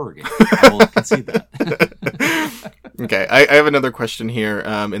also a horror game. I will concede that. Okay, I have another question here,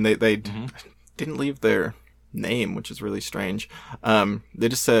 and they didn't leave their name, which is really strange. They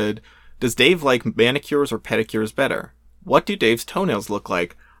just said, does Dave like manicures or pedicures better? What do Dave's toenails look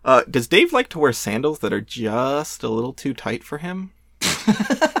like? Does Dave like to wear sandals that are just a little too tight for him?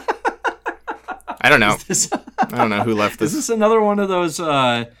 I don't know. I don't know who left this. Is this another one of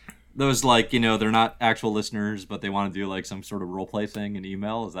those like, you know, they're not actual listeners, but they want to do like some sort of role play thing in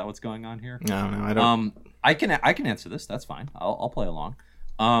email? Is that what's going on here? No, I don't. I can answer this. That's fine. I'll play along.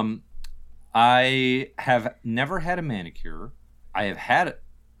 I have never had a manicure. I have had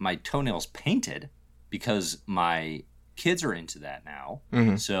my toenails painted because my kids are into that now.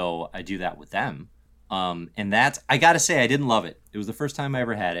 Mm-hmm. So I do that with them. And that's, I gotta say, I didn't love it. It was the first time I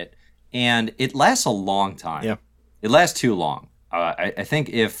ever had it, and it lasts a long time. Yeah. It lasts too long. I think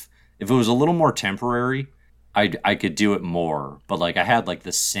if it was a little more temporary, I could do it more. But like I had like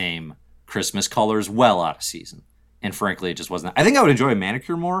the same Christmas colors well out of season, and frankly, it just wasn't. I think I would enjoy a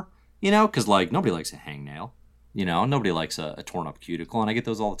manicure more, you know, because like nobody likes a hangnail, you know, nobody likes a torn up cuticle, and I get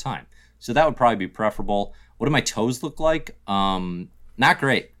those all the time. So that would probably be preferable. What do my toes look like? Not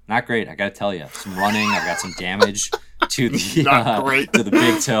great. Not great. I gotta tell you, some running. I've got some damage to the Not great. to the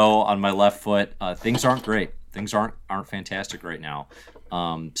big toe on my left foot. Things aren't great. Things aren't fantastic right now.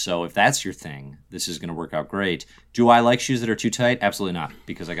 So if that's your thing, this is going to work out great. Do I like shoes that are too tight? Absolutely not,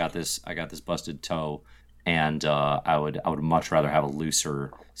 because I got this busted toe, and I would much rather have a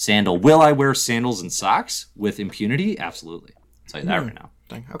looser sandal. Will I wear sandals and socks with impunity? Absolutely. I'll tell you that right now.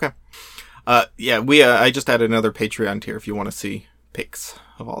 Dang, okay. Yeah, I just added another Patreon tier if you want to see pics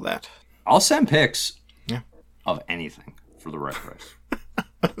of all that. I'll send pics Yeah. of anything for the right price.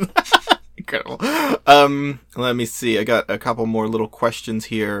 Incredible. Let me see. I got a couple more little questions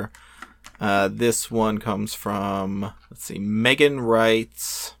here. This one comes from, let's see, Megan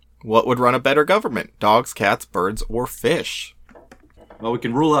writes, what would run a better government? Dogs, cats, birds, or fish? Well, we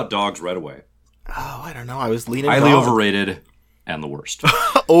can rule out dogs right away. Oh, I don't know. I was leaning Highly dog. overrated and the worst.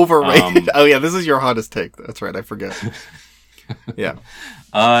 Overrated. Oh, yeah, this is your hottest take. That's right. I forget. Yeah.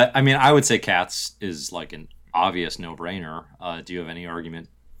 I mean, I would say cats is like an obvious no-brainer. Do you have any argument,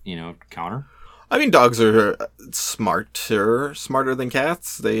 counter? I mean, dogs are smarter than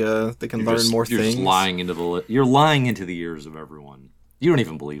cats. They can learn more you're things. Just lying you're lying into the ears of everyone. You don't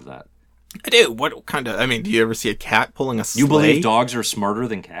even believe that. I do. What kind of? I mean, do you ever see a cat pulling a sleigh? You believe dogs are smarter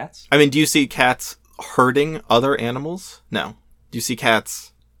than cats? I mean, do you see cats herding other animals? No. Do you see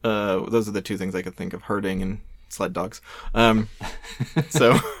cats? Those are the two things I could think of: herding and sled dogs.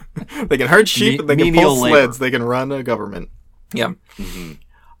 So they can herd sheep and they can pull sleds. They can run a government. Yeah.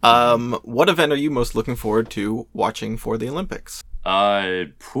 Mm-hmm. What event are you most looking forward to watching for the Olympics?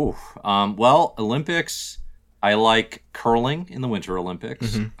 Well, Olympics. I like curling in the Winter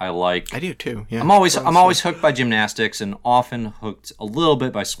Olympics. Mm-hmm. I do too. Yeah. I'm always hooked by gymnastics and often hooked a little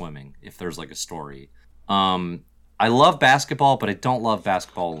bit by swimming if there's like a story. I love basketball, but I don't love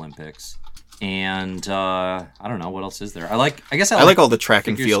basketball Olympics. And I don't know what else is there. I like all the track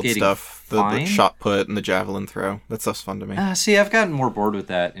and field stuff, the shot put and the javelin throw. That stuff's fun to me. See, I've gotten more bored with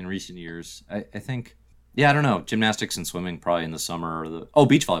that in recent years. I think, I don't know, gymnastics and swimming probably in the summer.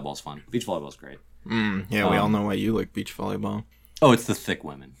 Beach volleyball's fun. Beach volleyball's great. Yeah, we all know why you like beach volleyball. Oh, it's the thick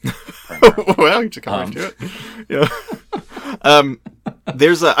women. Well, you should come back to it. Yeah.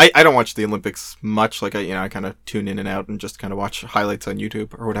 There's I don't watch the Olympics much. Like I kind of tune in and out and just kind of watch highlights on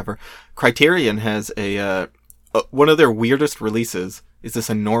YouTube or whatever. Criterion has a one of their weirdest releases is this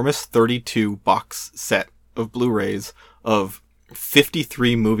enormous 32 box set of Blu-rays of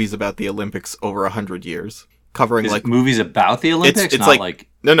 53 movies about the Olympics over 100 years, covering like movies about the Olympics. It's not like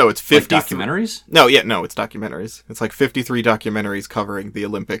no, it's 50 like documentaries. No, it's documentaries. It's like 53 documentaries covering the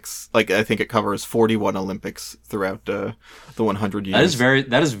Olympics. Like I think it covers 41 Olympics throughout the 100 years.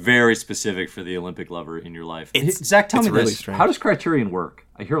 That is very specific for the Olympic lover in your life. Zach, tell me really this: strange. How does Criterion work?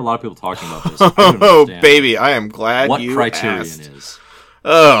 I hear a lot of people talking about this. Oh, baby, I am glad what you Criterion asked. is.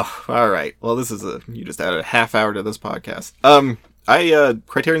 Oh, all right. Well, you just added a half hour to this podcast.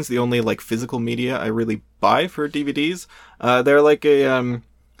 Criterion's the only like physical media I really buy for DVDs. They're like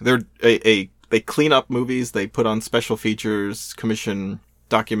they clean up movies, they put on special features, commission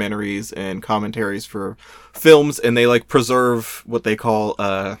documentaries and commentaries for films, and they like preserve what they call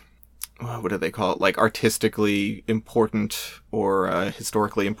what do they call it? Like artistically important or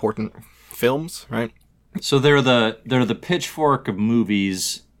historically important films, right? So they're the pitchfork of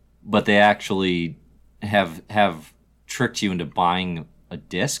movies, but they actually have tricked you into buying a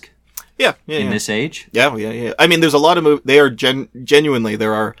disc. Yeah. This age. Yeah. I mean, there's a lot of movies. They are genuinely.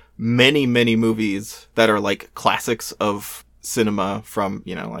 There are many movies that are like classics of cinema from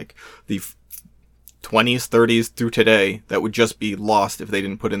like the 20s, 30s through today that would just be lost if they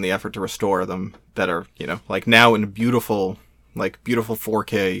didn't put in the effort to restore them. That are like now in beautiful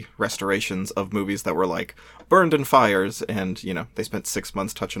 4K restorations of movies that were like burned in fires, and they spent 6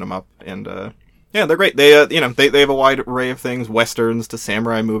 months touching them up, and yeah, they're great. They they have a wide array of things, westerns to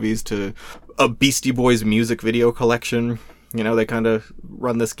samurai movies to a Beastie Boys music video collection. They kind of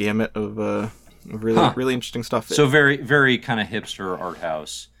run this gamut of really interesting stuff. So very very kind of hipster art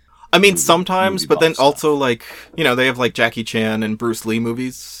house. I mean, sometimes, but then also like they have like Jackie Chan and Bruce Lee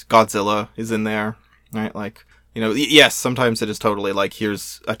movies. Godzilla is in there, right? Like yes, sometimes it is totally like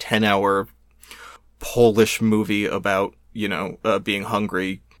here's a 10-hour Polish movie about being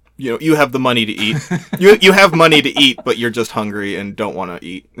hungry. You have the money to eat. You have money to eat, but you're just hungry and don't want to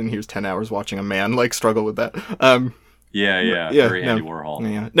eat. And here's 10 hours watching a man like struggle with that. Very Andy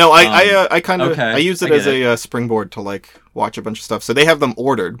Warhol. Yeah. No, I use it as a springboard to like watch a bunch of stuff. So they have them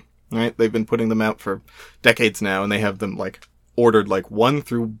ordered, right? They've been putting them out for decades now, and they have them like ordered like 1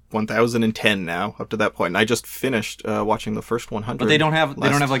 through 1010 now up to that point. And I just finished watching the first 100. But they don't have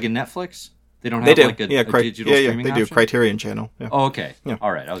like a Netflix. They don't have like a digital streaming they do. Criterion Channel. Yeah. Oh, okay. Yeah.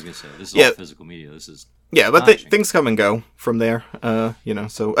 All right. I was going to say, this is all physical media. This is... Yeah, but things come and go from there.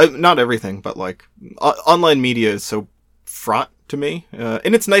 So not everything, but like online media is so fraught to me.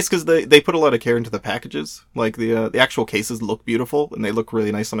 And it's nice because they put a lot of care into the packages. Like the actual cases look beautiful and they look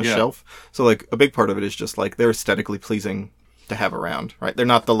really nice on a shelf. So like a big part of it is just like they're aesthetically pleasing to have around, right? They're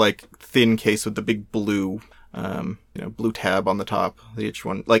not the like thin case with the big blue blue tab on the top. Each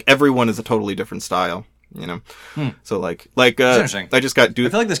one, like everyone is a totally different style, So like interesting. I just got. I feel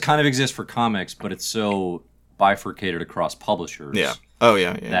like this kind of exists for comics, but it's so bifurcated across publishers. Yeah. Oh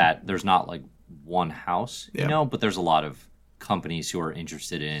yeah. That there's not like one house, but there's a lot of companies who are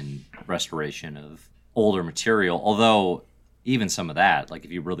interested in restoration of older material. Although even some of that, like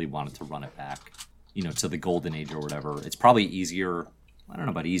if you really wanted to run it back, to the golden age or whatever, it's probably easier. I don't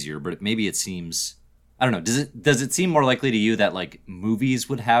know about easier, but maybe it seems. I don't know. Does it seem more likely to you that like movies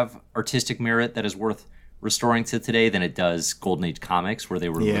would have artistic merit that is worth restoring to today than it does Golden Age comics, where they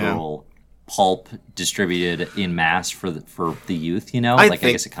were literal pulp distributed in mass for the youth. You know, I I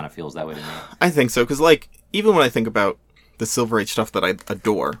think- guess it kind of feels that way to me. I think so, because, like, even when I think about the Silver Age stuff that I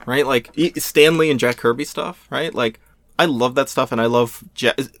adore, right? Like, Stan Lee and Jack Kirby stuff, right? Like, I love that stuff, and I love...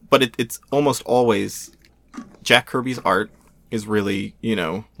 but it's almost always... Jack Kirby's art is really, you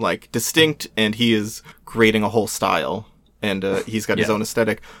know, like, distinct, and he is creating a whole style, and he's got his own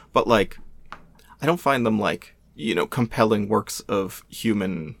aesthetic. But, like, I don't find them, like, you know, compelling works of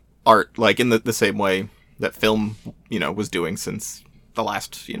human art, like, in the same way that film, you know, was doing since the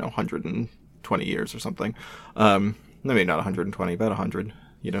last, you know, 120 years or something. Maybe not 120, about 100,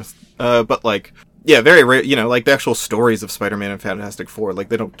 you know. But, like, yeah, very rare, you know, like, the actual stories of Spider-Man and Fantastic Four, like,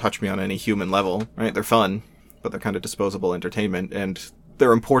 they don't touch me on any human level, right? They're fun, but they're kind of disposable entertainment, and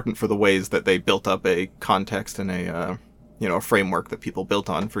they're important for the ways that they built up a context and a, you know, a framework that people built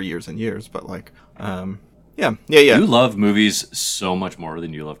on for years and years. But, like, yeah. You love movies so much more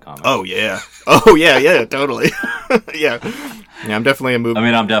than you love comics. Oh, yeah. Oh, yeah, totally. Yeah, I'm definitely a movie. I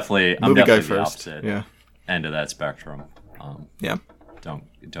mean, I'm definitely guy the first. opposite Yeah. end of that spectrum. Yeah.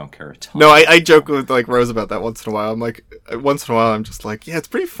 Don't care a ton. No, I joke with, like, Rose about that once in a while. I'm like, once in a while, I'm just like, yeah, it's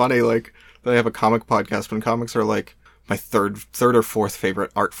pretty funny, like, that I have a comic podcast when comics are, like, my third or fourth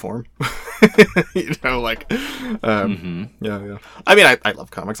favorite art form. You know, like, yeah. I mean, I love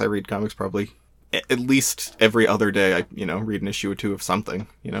comics. I read comics probably at least every other day. I, you know, read an issue or two of something,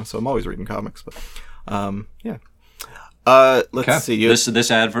 you know, so I'm always reading comics. But, yeah. Let's see.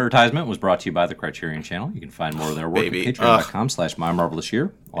 This advertisement was brought to you by the Criterion Channel. You can find more of their work at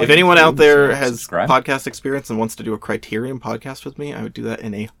patreon.com/mymarvelousyear. If anyone out there has podcast experience and wants to do a Criterion podcast with me, I would do that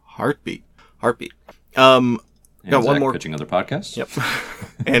in a heartbeat. And one Zach more. pitching other podcasts. Yep.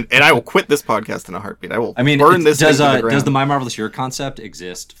 and I will quit this podcast in a heartbeat. I will. I mean, burn this does thing to the ground. does the My Marvelous Year concept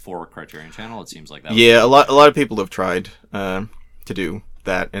exist for Criterion Channel? It seems like that. Yeah, a lot of people have tried to do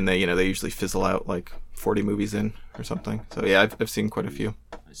that, and they usually fizzle out like 40 movies in or something. So yeah, I've seen quite a few.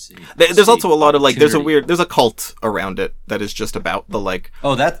 I see. There's also a lot of, like, there's a cult around it that is just about the, like.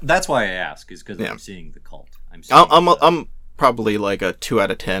 Oh, that's why I ask, is because Yeah. I'm seeing the cult. I'm probably like a 2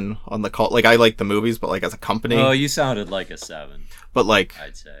 out of 10 on the cult. Like, I like the movies, but, like, as a company. Oh, you sounded like a 7. But, like,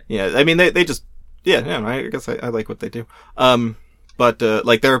 I'd say. yeah, I mean, they just, yeah, I guess I like what they do. But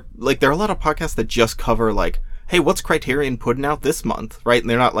like, there are a lot of podcasts that just cover, like, hey, what's Criterion putting out this month, right? And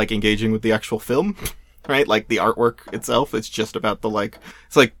they're not, like, engaging with the actual film, right? Like, the artwork itself. It's just about the, like,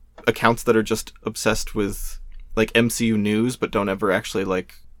 it's like accounts that are just obsessed with, like, MCU news, but don't ever actually,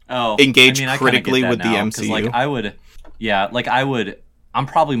 like, engage critically with the MCU. Like, I'm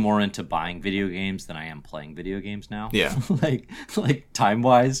probably more into buying video games than I am playing video games now. Yeah. like time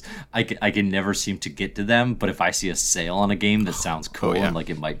wise, I can never seem to get to them. But if I see a sale on a game that sounds cool and like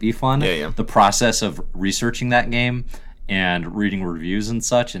it might be fun, the process of researching that game and reading reviews and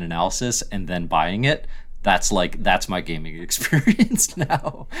such and analysis and then buying it, that's my gaming experience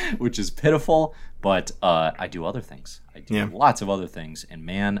now, which is pitiful. But I do other things. I do lots of other things, and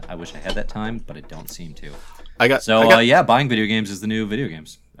man, I wish I had that time, but I don't seem to. Buying video games is the new video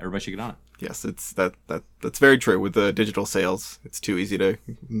games. Everybody should get on it. Yes, that's very true. With the digital sales, it's too easy to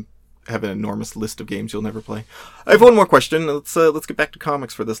have an enormous list of games you'll never play. I have one more question. Let's get back to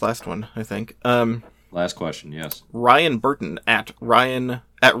comics for this last one, I think. Last question, yes. Ryan Burton at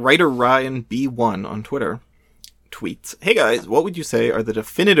writer Ryan B1 on Twitter tweets, "Hey guys, what would you say are the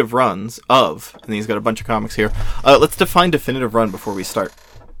definitive runs of?" And he's got a bunch of comics here. Let's define definitive run before we start.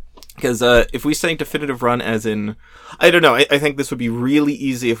 Because if we say definitive run as in, I don't know, I think this would be really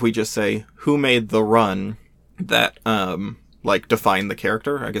easy if we just say who made the run that, like, define the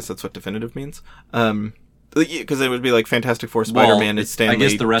character. I guess that's what definitive means. Because it would be like Fantastic Four, Spider-Man, it's Stan Lee. I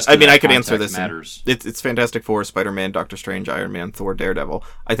guess the rest of I could answer this. Matters. It's Fantastic Four, Spider-Man, Doctor Strange, Iron Man, Thor, Daredevil.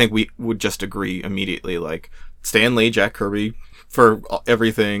 I think we would just agree immediately, like, Stan Lee, Jack Kirby for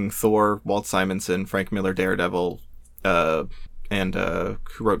everything, Thor, Walt Simonson, Frank Miller, Daredevil, and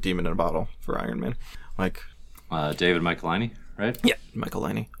who wrote Demon in a Bottle for Iron Man, like David Michelinie, right? Yeah,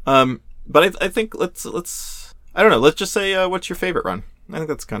 Michelinie. But I think let's I don't know. Let's just say what's your favorite run? I think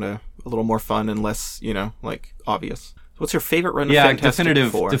that's kind of a little more fun and less, like, obvious. What's your favorite run? Yeah, of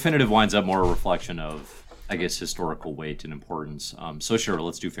Fantastic Four? Definitive winds up more a reflection of, I guess, historical weight and importance. So sure,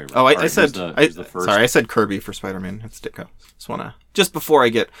 let's do favorite. Oh, I said who's the first? Sorry, I said Kirby for Spider-Man. It's Ditko. Just before I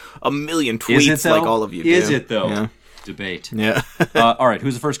get a million tweets like all of you do. Is it though? Yeah. Debate. Yeah. All right,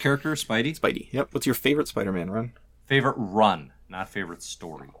 who's the first character? Spidey. Yep. What's your favorite Spider-Man run? Favorite run, not favorite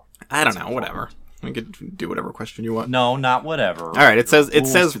story. I don't know. Whatever. We could do whatever question you want. No, not whatever. All right. It says.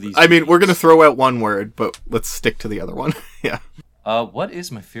 I mean, we're gonna throw out one word, but let's stick to the other one. Yeah. What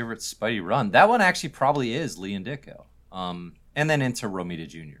is my favorite Spidey run? That one actually probably is Lee and Ditko. and then into Romita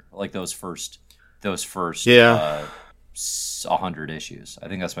Jr. Like those first Yeah. 100 issues. I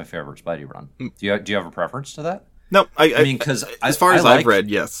think that's my favorite Spidey run. Do you have a preference to that? No, I mean, because as far as I've read,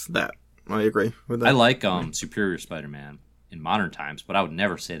 yes, that I agree with that. I like Superior Spider-Man in modern times, but I would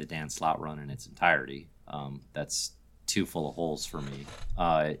never say the Dan Slott run in its entirety. That's too full of holes for me.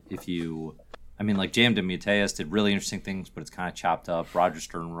 Like J.M. DeMatteis did really interesting things, but it's kind of chopped up. Roger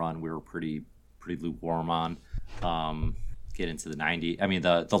Stern run, we were pretty lukewarm on. Get into the 90s. I mean,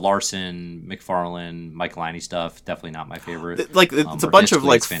 the Larson, McFarlane, Michaelini stuff, definitely not my favorite. Like, it's a bunch of,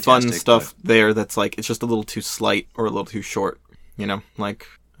 like, fun stuff there that's, like, it's just a little too slight or a little too short, you know? Like,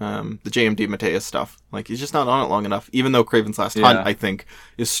 the JMD Mateus stuff. Like, he's just not on it long enough, even though Kraven's Last Hunt, I think,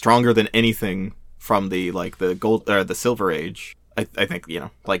 is stronger than anything from the Silver Age. I think, you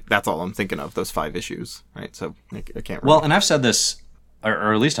know, like, that's all I'm thinking of, those 5 issues, right? So, I can't really... Well, and I've said this,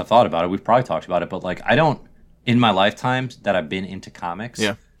 or at least I've thought about it, we've probably talked about it, but, like, I don't... In my lifetime that I've been into comics,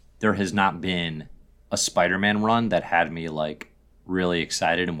 there has not been a Spider-Man run that had me, like, really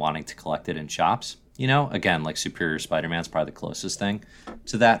excited and wanting to collect it in shops. You know, again, like, Superior Spider-Man's probably the closest thing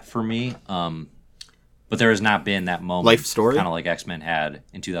to that for me. But there has not been that moment, life story, kind of like X-Men had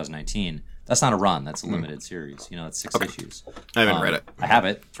in 2019. That's not a run. That's a limited series. You know, it's 6 issues. I haven't read it. I have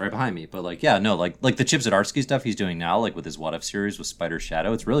it. It's right behind me. But, like, yeah, no, like the Chip Zdarsky stuff he's doing now, like with his What If series with Spider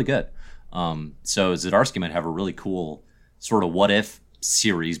Shadow, it's really good. So Zdarsky might have a really cool sort of What If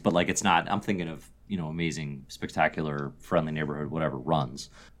series, but, like, it's not. I'm thinking of, you know, Amazing, Spectacular, Friendly Neighborhood, whatever runs.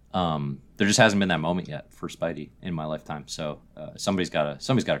 There just hasn't been that moment yet for Spidey in my lifetime. So somebody's got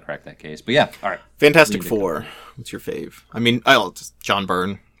to crack that case. But yeah, all right. Fantastic Four. What's your fave? I mean, just John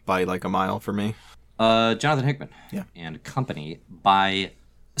Byrne by like a mile for me. Jonathan Hickman. Yeah. And company by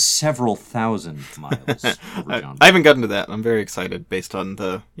several thousand miles over John. I haven't gotten to that. I'm very excited based on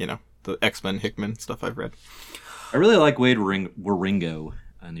the X-Men Hickman stuff I've read. I really like Wade Waringo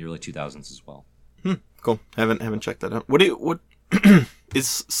in the early 2000s as well. Cool. Haven't checked that out. What is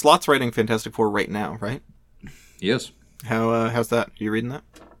Slott's writing Fantastic Four right now, right? He is. How's that? Are you reading that?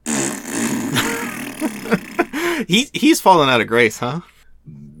 He's fallen out of grace, huh?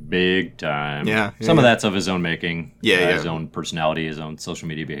 Big time. Yeah. Some of that's of his own making. Yeah. His own personality, his own social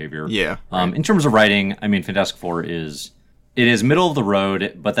media behavior. Yeah. Right. In terms of writing, I mean, Fantastic Four is middle of the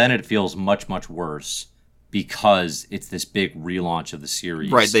road, but then it feels much, much worse because it's this big relaunch of the series.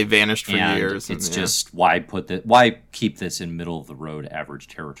 Right. They vanished for years. It's just why keep this in middle of the road average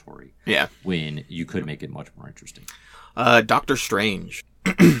territory? Yeah. When you could make it much more interesting. Doctor Strange.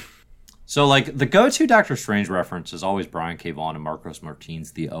 So, like, the go-to Doctor Strange reference is always Brian K. Vaughan and Marcos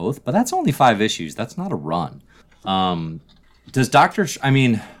Martin's The Oath, but that's only 5 issues. That's not a run. Does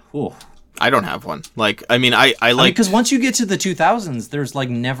I don't have one. Like, I mean, I like... because once you get to the 2000s, there's, like,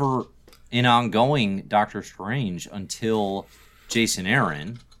 never an ongoing Doctor Strange until Jason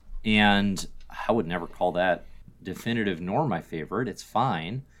Aaron, and I would never call that definitive nor my favorite. It's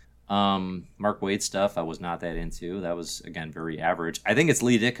fine. Mark Waid stuff I was not that into. That was, again, very average. I think it's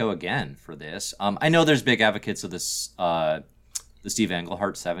Lee Ditko again for this. I know there's big advocates of this, the Steve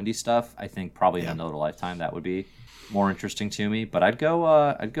Englehart 70 stuff. I think probably in another lifetime that would be more interesting to me. But I'd go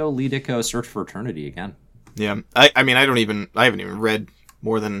Lee Ditko Search for Eternity again. Yeah, I haven't even read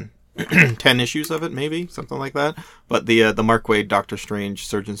more than 10 issues of it, maybe something like that. But the Mark Waid Doctor Strange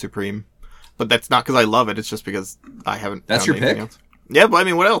Surgeon Supreme. But that's not because I love it. It's just because I haven't. That's your pick. Else. Yeah, but I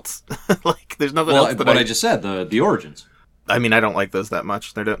mean, what else? Like, there's nothing else. What I just said, the Origins. I mean, I don't like those that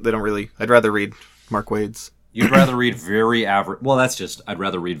much. They don't really. I'd rather read Mark Waid's. You'd rather read very average. Well, I'd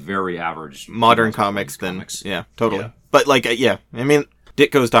rather read very average modern comics than. Yeah, totally. Yeah. But like, I mean,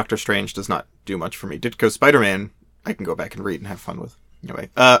 Ditko's Doctor Strange does not do much for me. Ditko's Spider-Man, I can go back and read and have fun with. Anyway,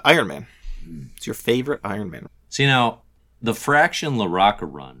 Iron Man. It's your favorite Iron Man. So, the Fraction LaRocca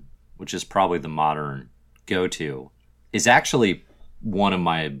run, which is probably the modern go-to, is actually one of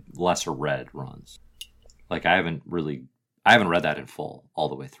my lesser read runs. Like, I haven't read that in full all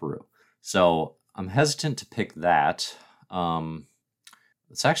the way through. So I'm hesitant to pick that.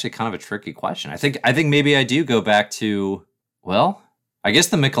 It's actually kind of a tricky question. I think maybe I do go back to, well, I guess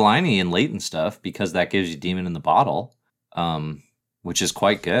the Michelinie and Layton stuff, because that gives you Demon in the Bottle, which is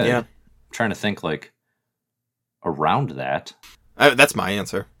quite good. Yeah. I'm trying to think like around that. That's my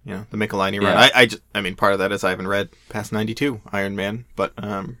answer. The Michelinie run. I mean, part of that is I haven't read past 92 Iron Man, but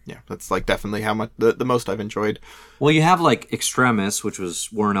that's like definitely how much the most I've enjoyed. Well, you have like Extremis, which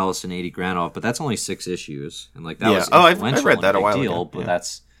was Warren Ellis and 80 Granoff, but that's only 6 issues, and like that was influential. I've read that a while deal, ago. But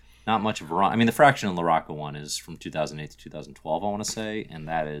that's not much of a run. I mean, the Fraction and LaRocca one is from 2008 to 2012, I want to say, and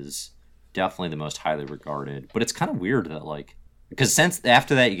that is definitely the most highly regarded. But it's kind of weird that like Because since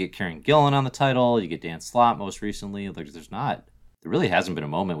after that, you get Kieran Gillen on the title, you get Dan Slott most recently. Like, there really hasn't been a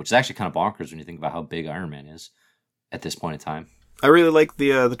moment, which is actually kind of bonkers when you think about how big Iron Man is at this point in time. I really like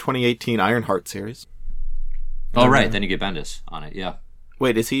the 2018 Ironheart series. Oh, right. Then you get Bendis on it. Yeah.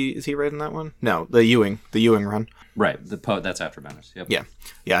 Wait, is he writing that one? No, the Ewing run. Right. That's after Bendis. Yep.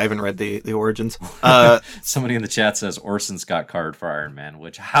 Yeah. I haven't read the origins. Somebody in the chat says Orson Scott Card for Iron Man,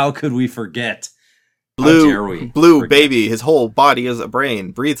 which how could we forget? Blue, how dare we blue forget? baby. His whole body is a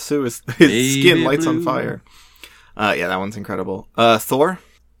brain. Breathes through his skin, lights on fire. Yeah, that one's incredible. Thor.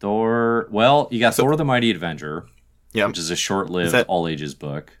 Well, you got Thor the Mighty Avenger. Yeah. Which is a short-lived, all-ages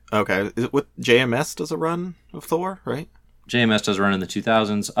book. Okay. Is it with JMS does a run of Thor, right? JMS does run in the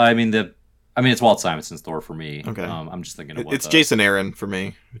 2000s. I mean, it's Walt Simonson's Thor for me. Okay. I'm just thinking of It's Jason Aaron for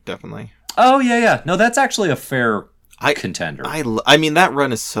me, definitely. Oh, yeah. No, that's actually a fair contender. I mean, that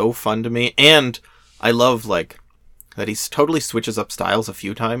run is so fun to me, and I love, like, that he totally switches up styles a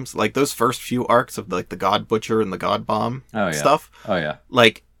few times. Like, those first few arcs of, like, the God Butcher and the God Bomb stuff. Oh, yeah.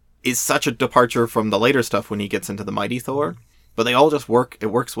 Like, is such a departure from the later stuff when he gets into the Mighty Thor, but they all just work. It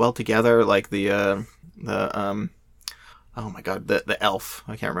works well together. Like oh my god, the elf.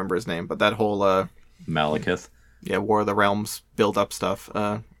 I can't remember his name, but that whole Malekith. Yeah, War of the Realms build up stuff.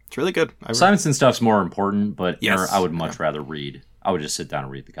 It's really good. Simonson stuff's more important, but yes, I would much rather read. I would just sit down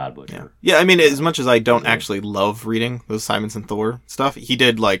and read the God Butcher. Yeah, I mean, as much as I don't actually love reading those Simonson Thor stuff, he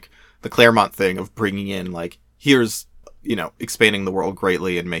did like the Claremont thing of bringing in like here's. Expanding the world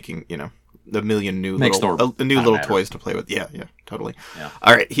greatly and making, a million new little toys to play with. Yeah, totally. Yeah.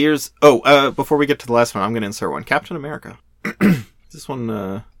 All right, here's... before we get to the last one, I'm going to insert one. Captain America. This one,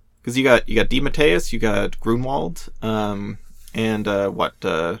 because you got DeMatteis, you got Grunwald, and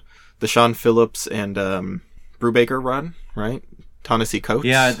the Sean Phillips and Brubaker run, right? Ta-Nehisi Coates.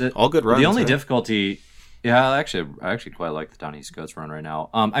 Yeah, all good runs. The only difficulty... Yeah, I actually quite like the Ta-Nehisi Coates run right now.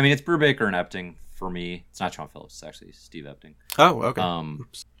 I mean, it's Brubaker and Epting. For me, it's not Sean Phillips. It's actually Steve Epting. Oh, okay.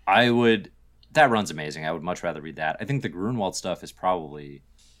 That run's amazing. I would much rather read that. I think the Grunwald stuff is probably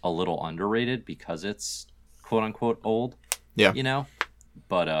a little underrated because it's quote unquote old. Yeah.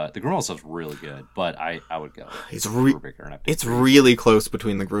 But the Grunwald stuff's really good. But I would go. It's really close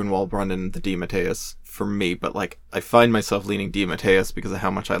between the Grunwald run and the DeMatteis for me. But like, I find myself leaning DeMatteis because of how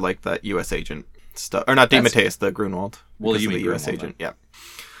much I like that U.S. agent stuff. Or not DeMatteis, the Grunwald. Well, you mean the U.S. agent? Then. Yeah.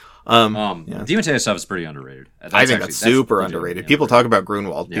 DeMatteis stuff is pretty underrated. I think that's super underrated. People talk about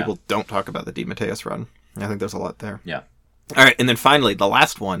Grunwald. Yeah. People don't talk about the DeMatteis run. I think there's a lot there. Yeah. All right, and then finally, the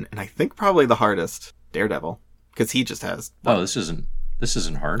last one, and I think probably the hardest, Daredevil, because he just has... Oh, this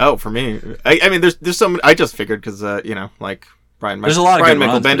isn't hard. Oh, for me. I mean, there's some... I just figured because, like, there's a lot of Brian good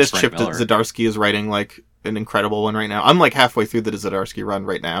Michael runs, Bendis, Chip Zdarsky is writing, like, an incredible one right now. I'm like halfway through the Zdarsky run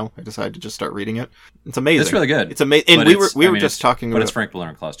right now. I decided to just start reading it. It's amazing. It's really good. It's amazing. And we were just talking about... But it's Frank Miller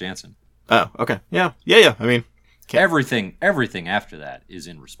and Klaus Janson. Oh, okay. Yeah. I mean... Everything after that is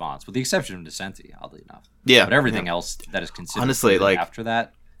in response, with the exception of Descenti, oddly enough. Yeah. But everything else that is considered honestly, like, after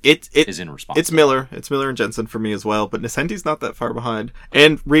that is in response. It's Miller and Jensen for me as well, but Nescenti's not that far behind.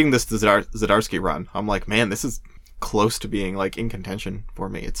 And reading this Zdarsky run, I'm like, man, this is close to being like in contention for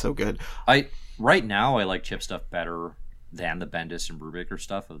me. It's so good. Right now I like Chip stuff better than the Bendis and Brubaker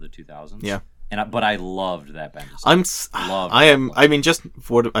stuff of the 2000s. Yeah. But I loved that Bendis. I mean, just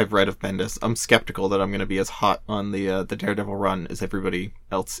for what I've read of Bendis, I'm skeptical that I'm going to be as hot on the Daredevil run as everybody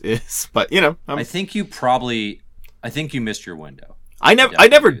else is. But I think you missed your window. I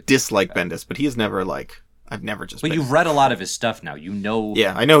never disliked Bendis, but he's never like I've never just. But you've read a lot of his stuff now. You know.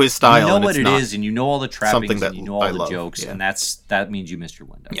 Yeah, I know his style. You know what it is, and you know all the trappings, and you know all the love, jokes, and that means you missed your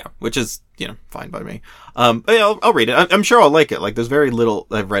window. Yeah, which is fine by me. But yeah, I'll read it. I'm sure I'll like it. Like, there's very little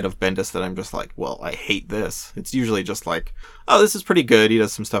I've read of Bendis that I'm just like, well, I hate this. It's usually just like, oh, this is pretty good. He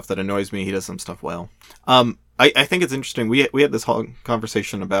does some stuff that annoys me. He does some stuff well. I think it's interesting. We had this whole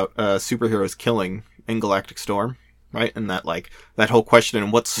conversation about superheroes killing in Galactic Storm, right? And that whole question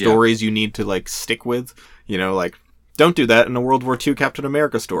and what stories you need to like stick with. Like, don't do that in a World War II Captain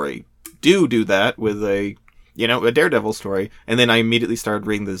America story. Do that with a Daredevil story. And then I immediately started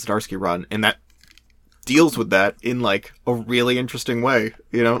reading the Zdarsky run, and that deals with that in like a really interesting way.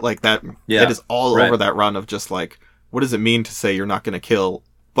 Like that is all over that run of just like, what does it mean to say you're not going to kill,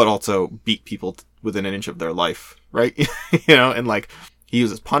 but also beat people within an inch of their life, right? And like, he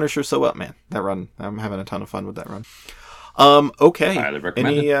uses Punisher so well. Man, that run, I'm having a ton of fun with that run. Okay. Highly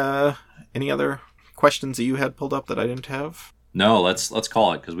recommend any other questions that you had pulled up that I didn't have? No, let's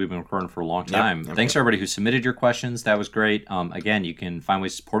call it, because we've been recording for a long time. Thanks to everybody who submitted your questions. That was great. Again, you can find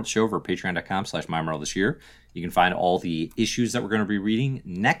ways to support the show over at patreon.com/MyMarvelThisYear. You can find all the issues that we're going to be reading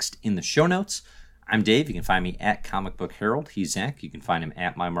next in the show notes. I'm Dave. You can find me at Comic Book Herald. He's Zach. You can find him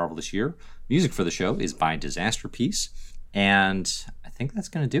at My Marvelous Year. Music for the show is by Disaster Piece. And I think that's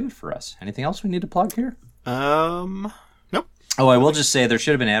going to do it for us. Anything else we need to plug here? Nope. Oh, I will just say there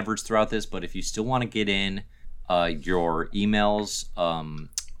should have been adverts throughout this, but if you still want to get in your emails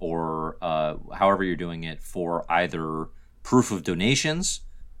or however you're doing it for either proof of donations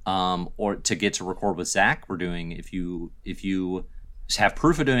or to get to record with Zach, we're doing, if you have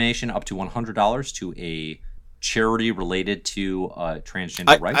proof of donation up to $100 to a charity related to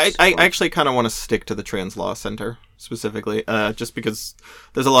transgender rights. I actually kind of want to stick to the Trans Law Center specifically, just because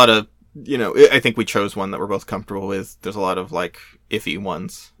there's a lot of, I think we chose one that we're both comfortable with. There's a lot of like iffy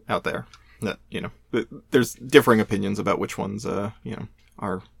ones out there that, there's differing opinions about which ones,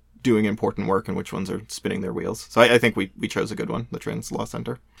 are doing important work and which ones are spinning their wheels. So I think we chose a good one, the Trans Law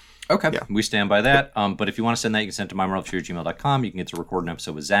Center. Okay, yeah. We stand by that. But if you want to send that, you can send it to mymarvelous@gmail.com. You can get to record an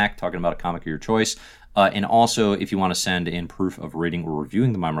episode with Zach talking about a comic of your choice. And also, if you want to send in proof of rating or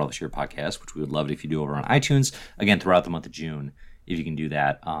reviewing the My Marvelous Year podcast, which we would love it if you do over on iTunes, again, throughout the month of June, if you can do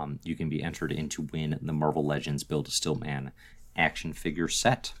that, you can be entered in to win the Marvel Legends Build a Still Man action figure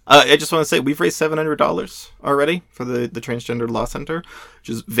set. I just want to say we've raised $700 already for the Transgender Law Center, which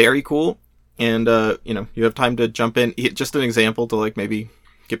is very cool. And, you have time to jump in. Just an example to like maybe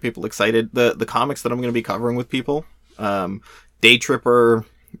get people excited. The comics that I'm going to be covering with people, Day Tripper,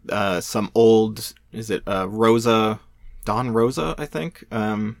 some old, Don Rosa, I think,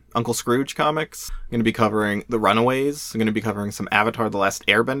 Uncle Scrooge comics. I'm going to be covering The Runaways. I'm going to be covering some Avatar The Last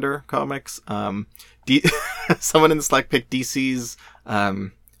Airbender comics. Someone in the Slack picked DC's,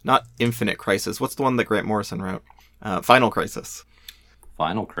 not Infinite Crisis. What's the one that Grant Morrison wrote? Final Crisis.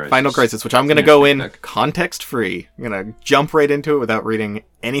 Final Crisis, which I'm going to go in context-free. I'm going to jump right into it without reading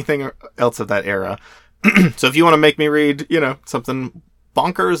anything else of that era. So if you want to make me read, something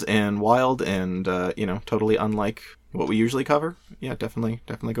bonkers and wild and, totally unlike what we usually cover, yeah, definitely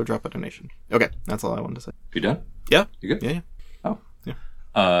go drop a donation. Okay, that's all I wanted to say. You done? Yeah. You good? Yeah. Oh.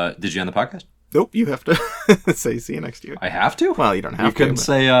 Yeah. Did you end the podcast? Nope, you have to say see you next year. I have to? Well, you don't have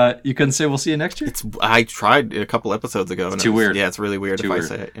to. You couldn't say we'll see you next year? I tried a couple episodes ago. It's too weird. Yeah, it's really weird if I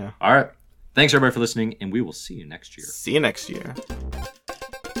say it, yeah. All right. Thanks, everybody, for listening, and we will see you next year. See you next year.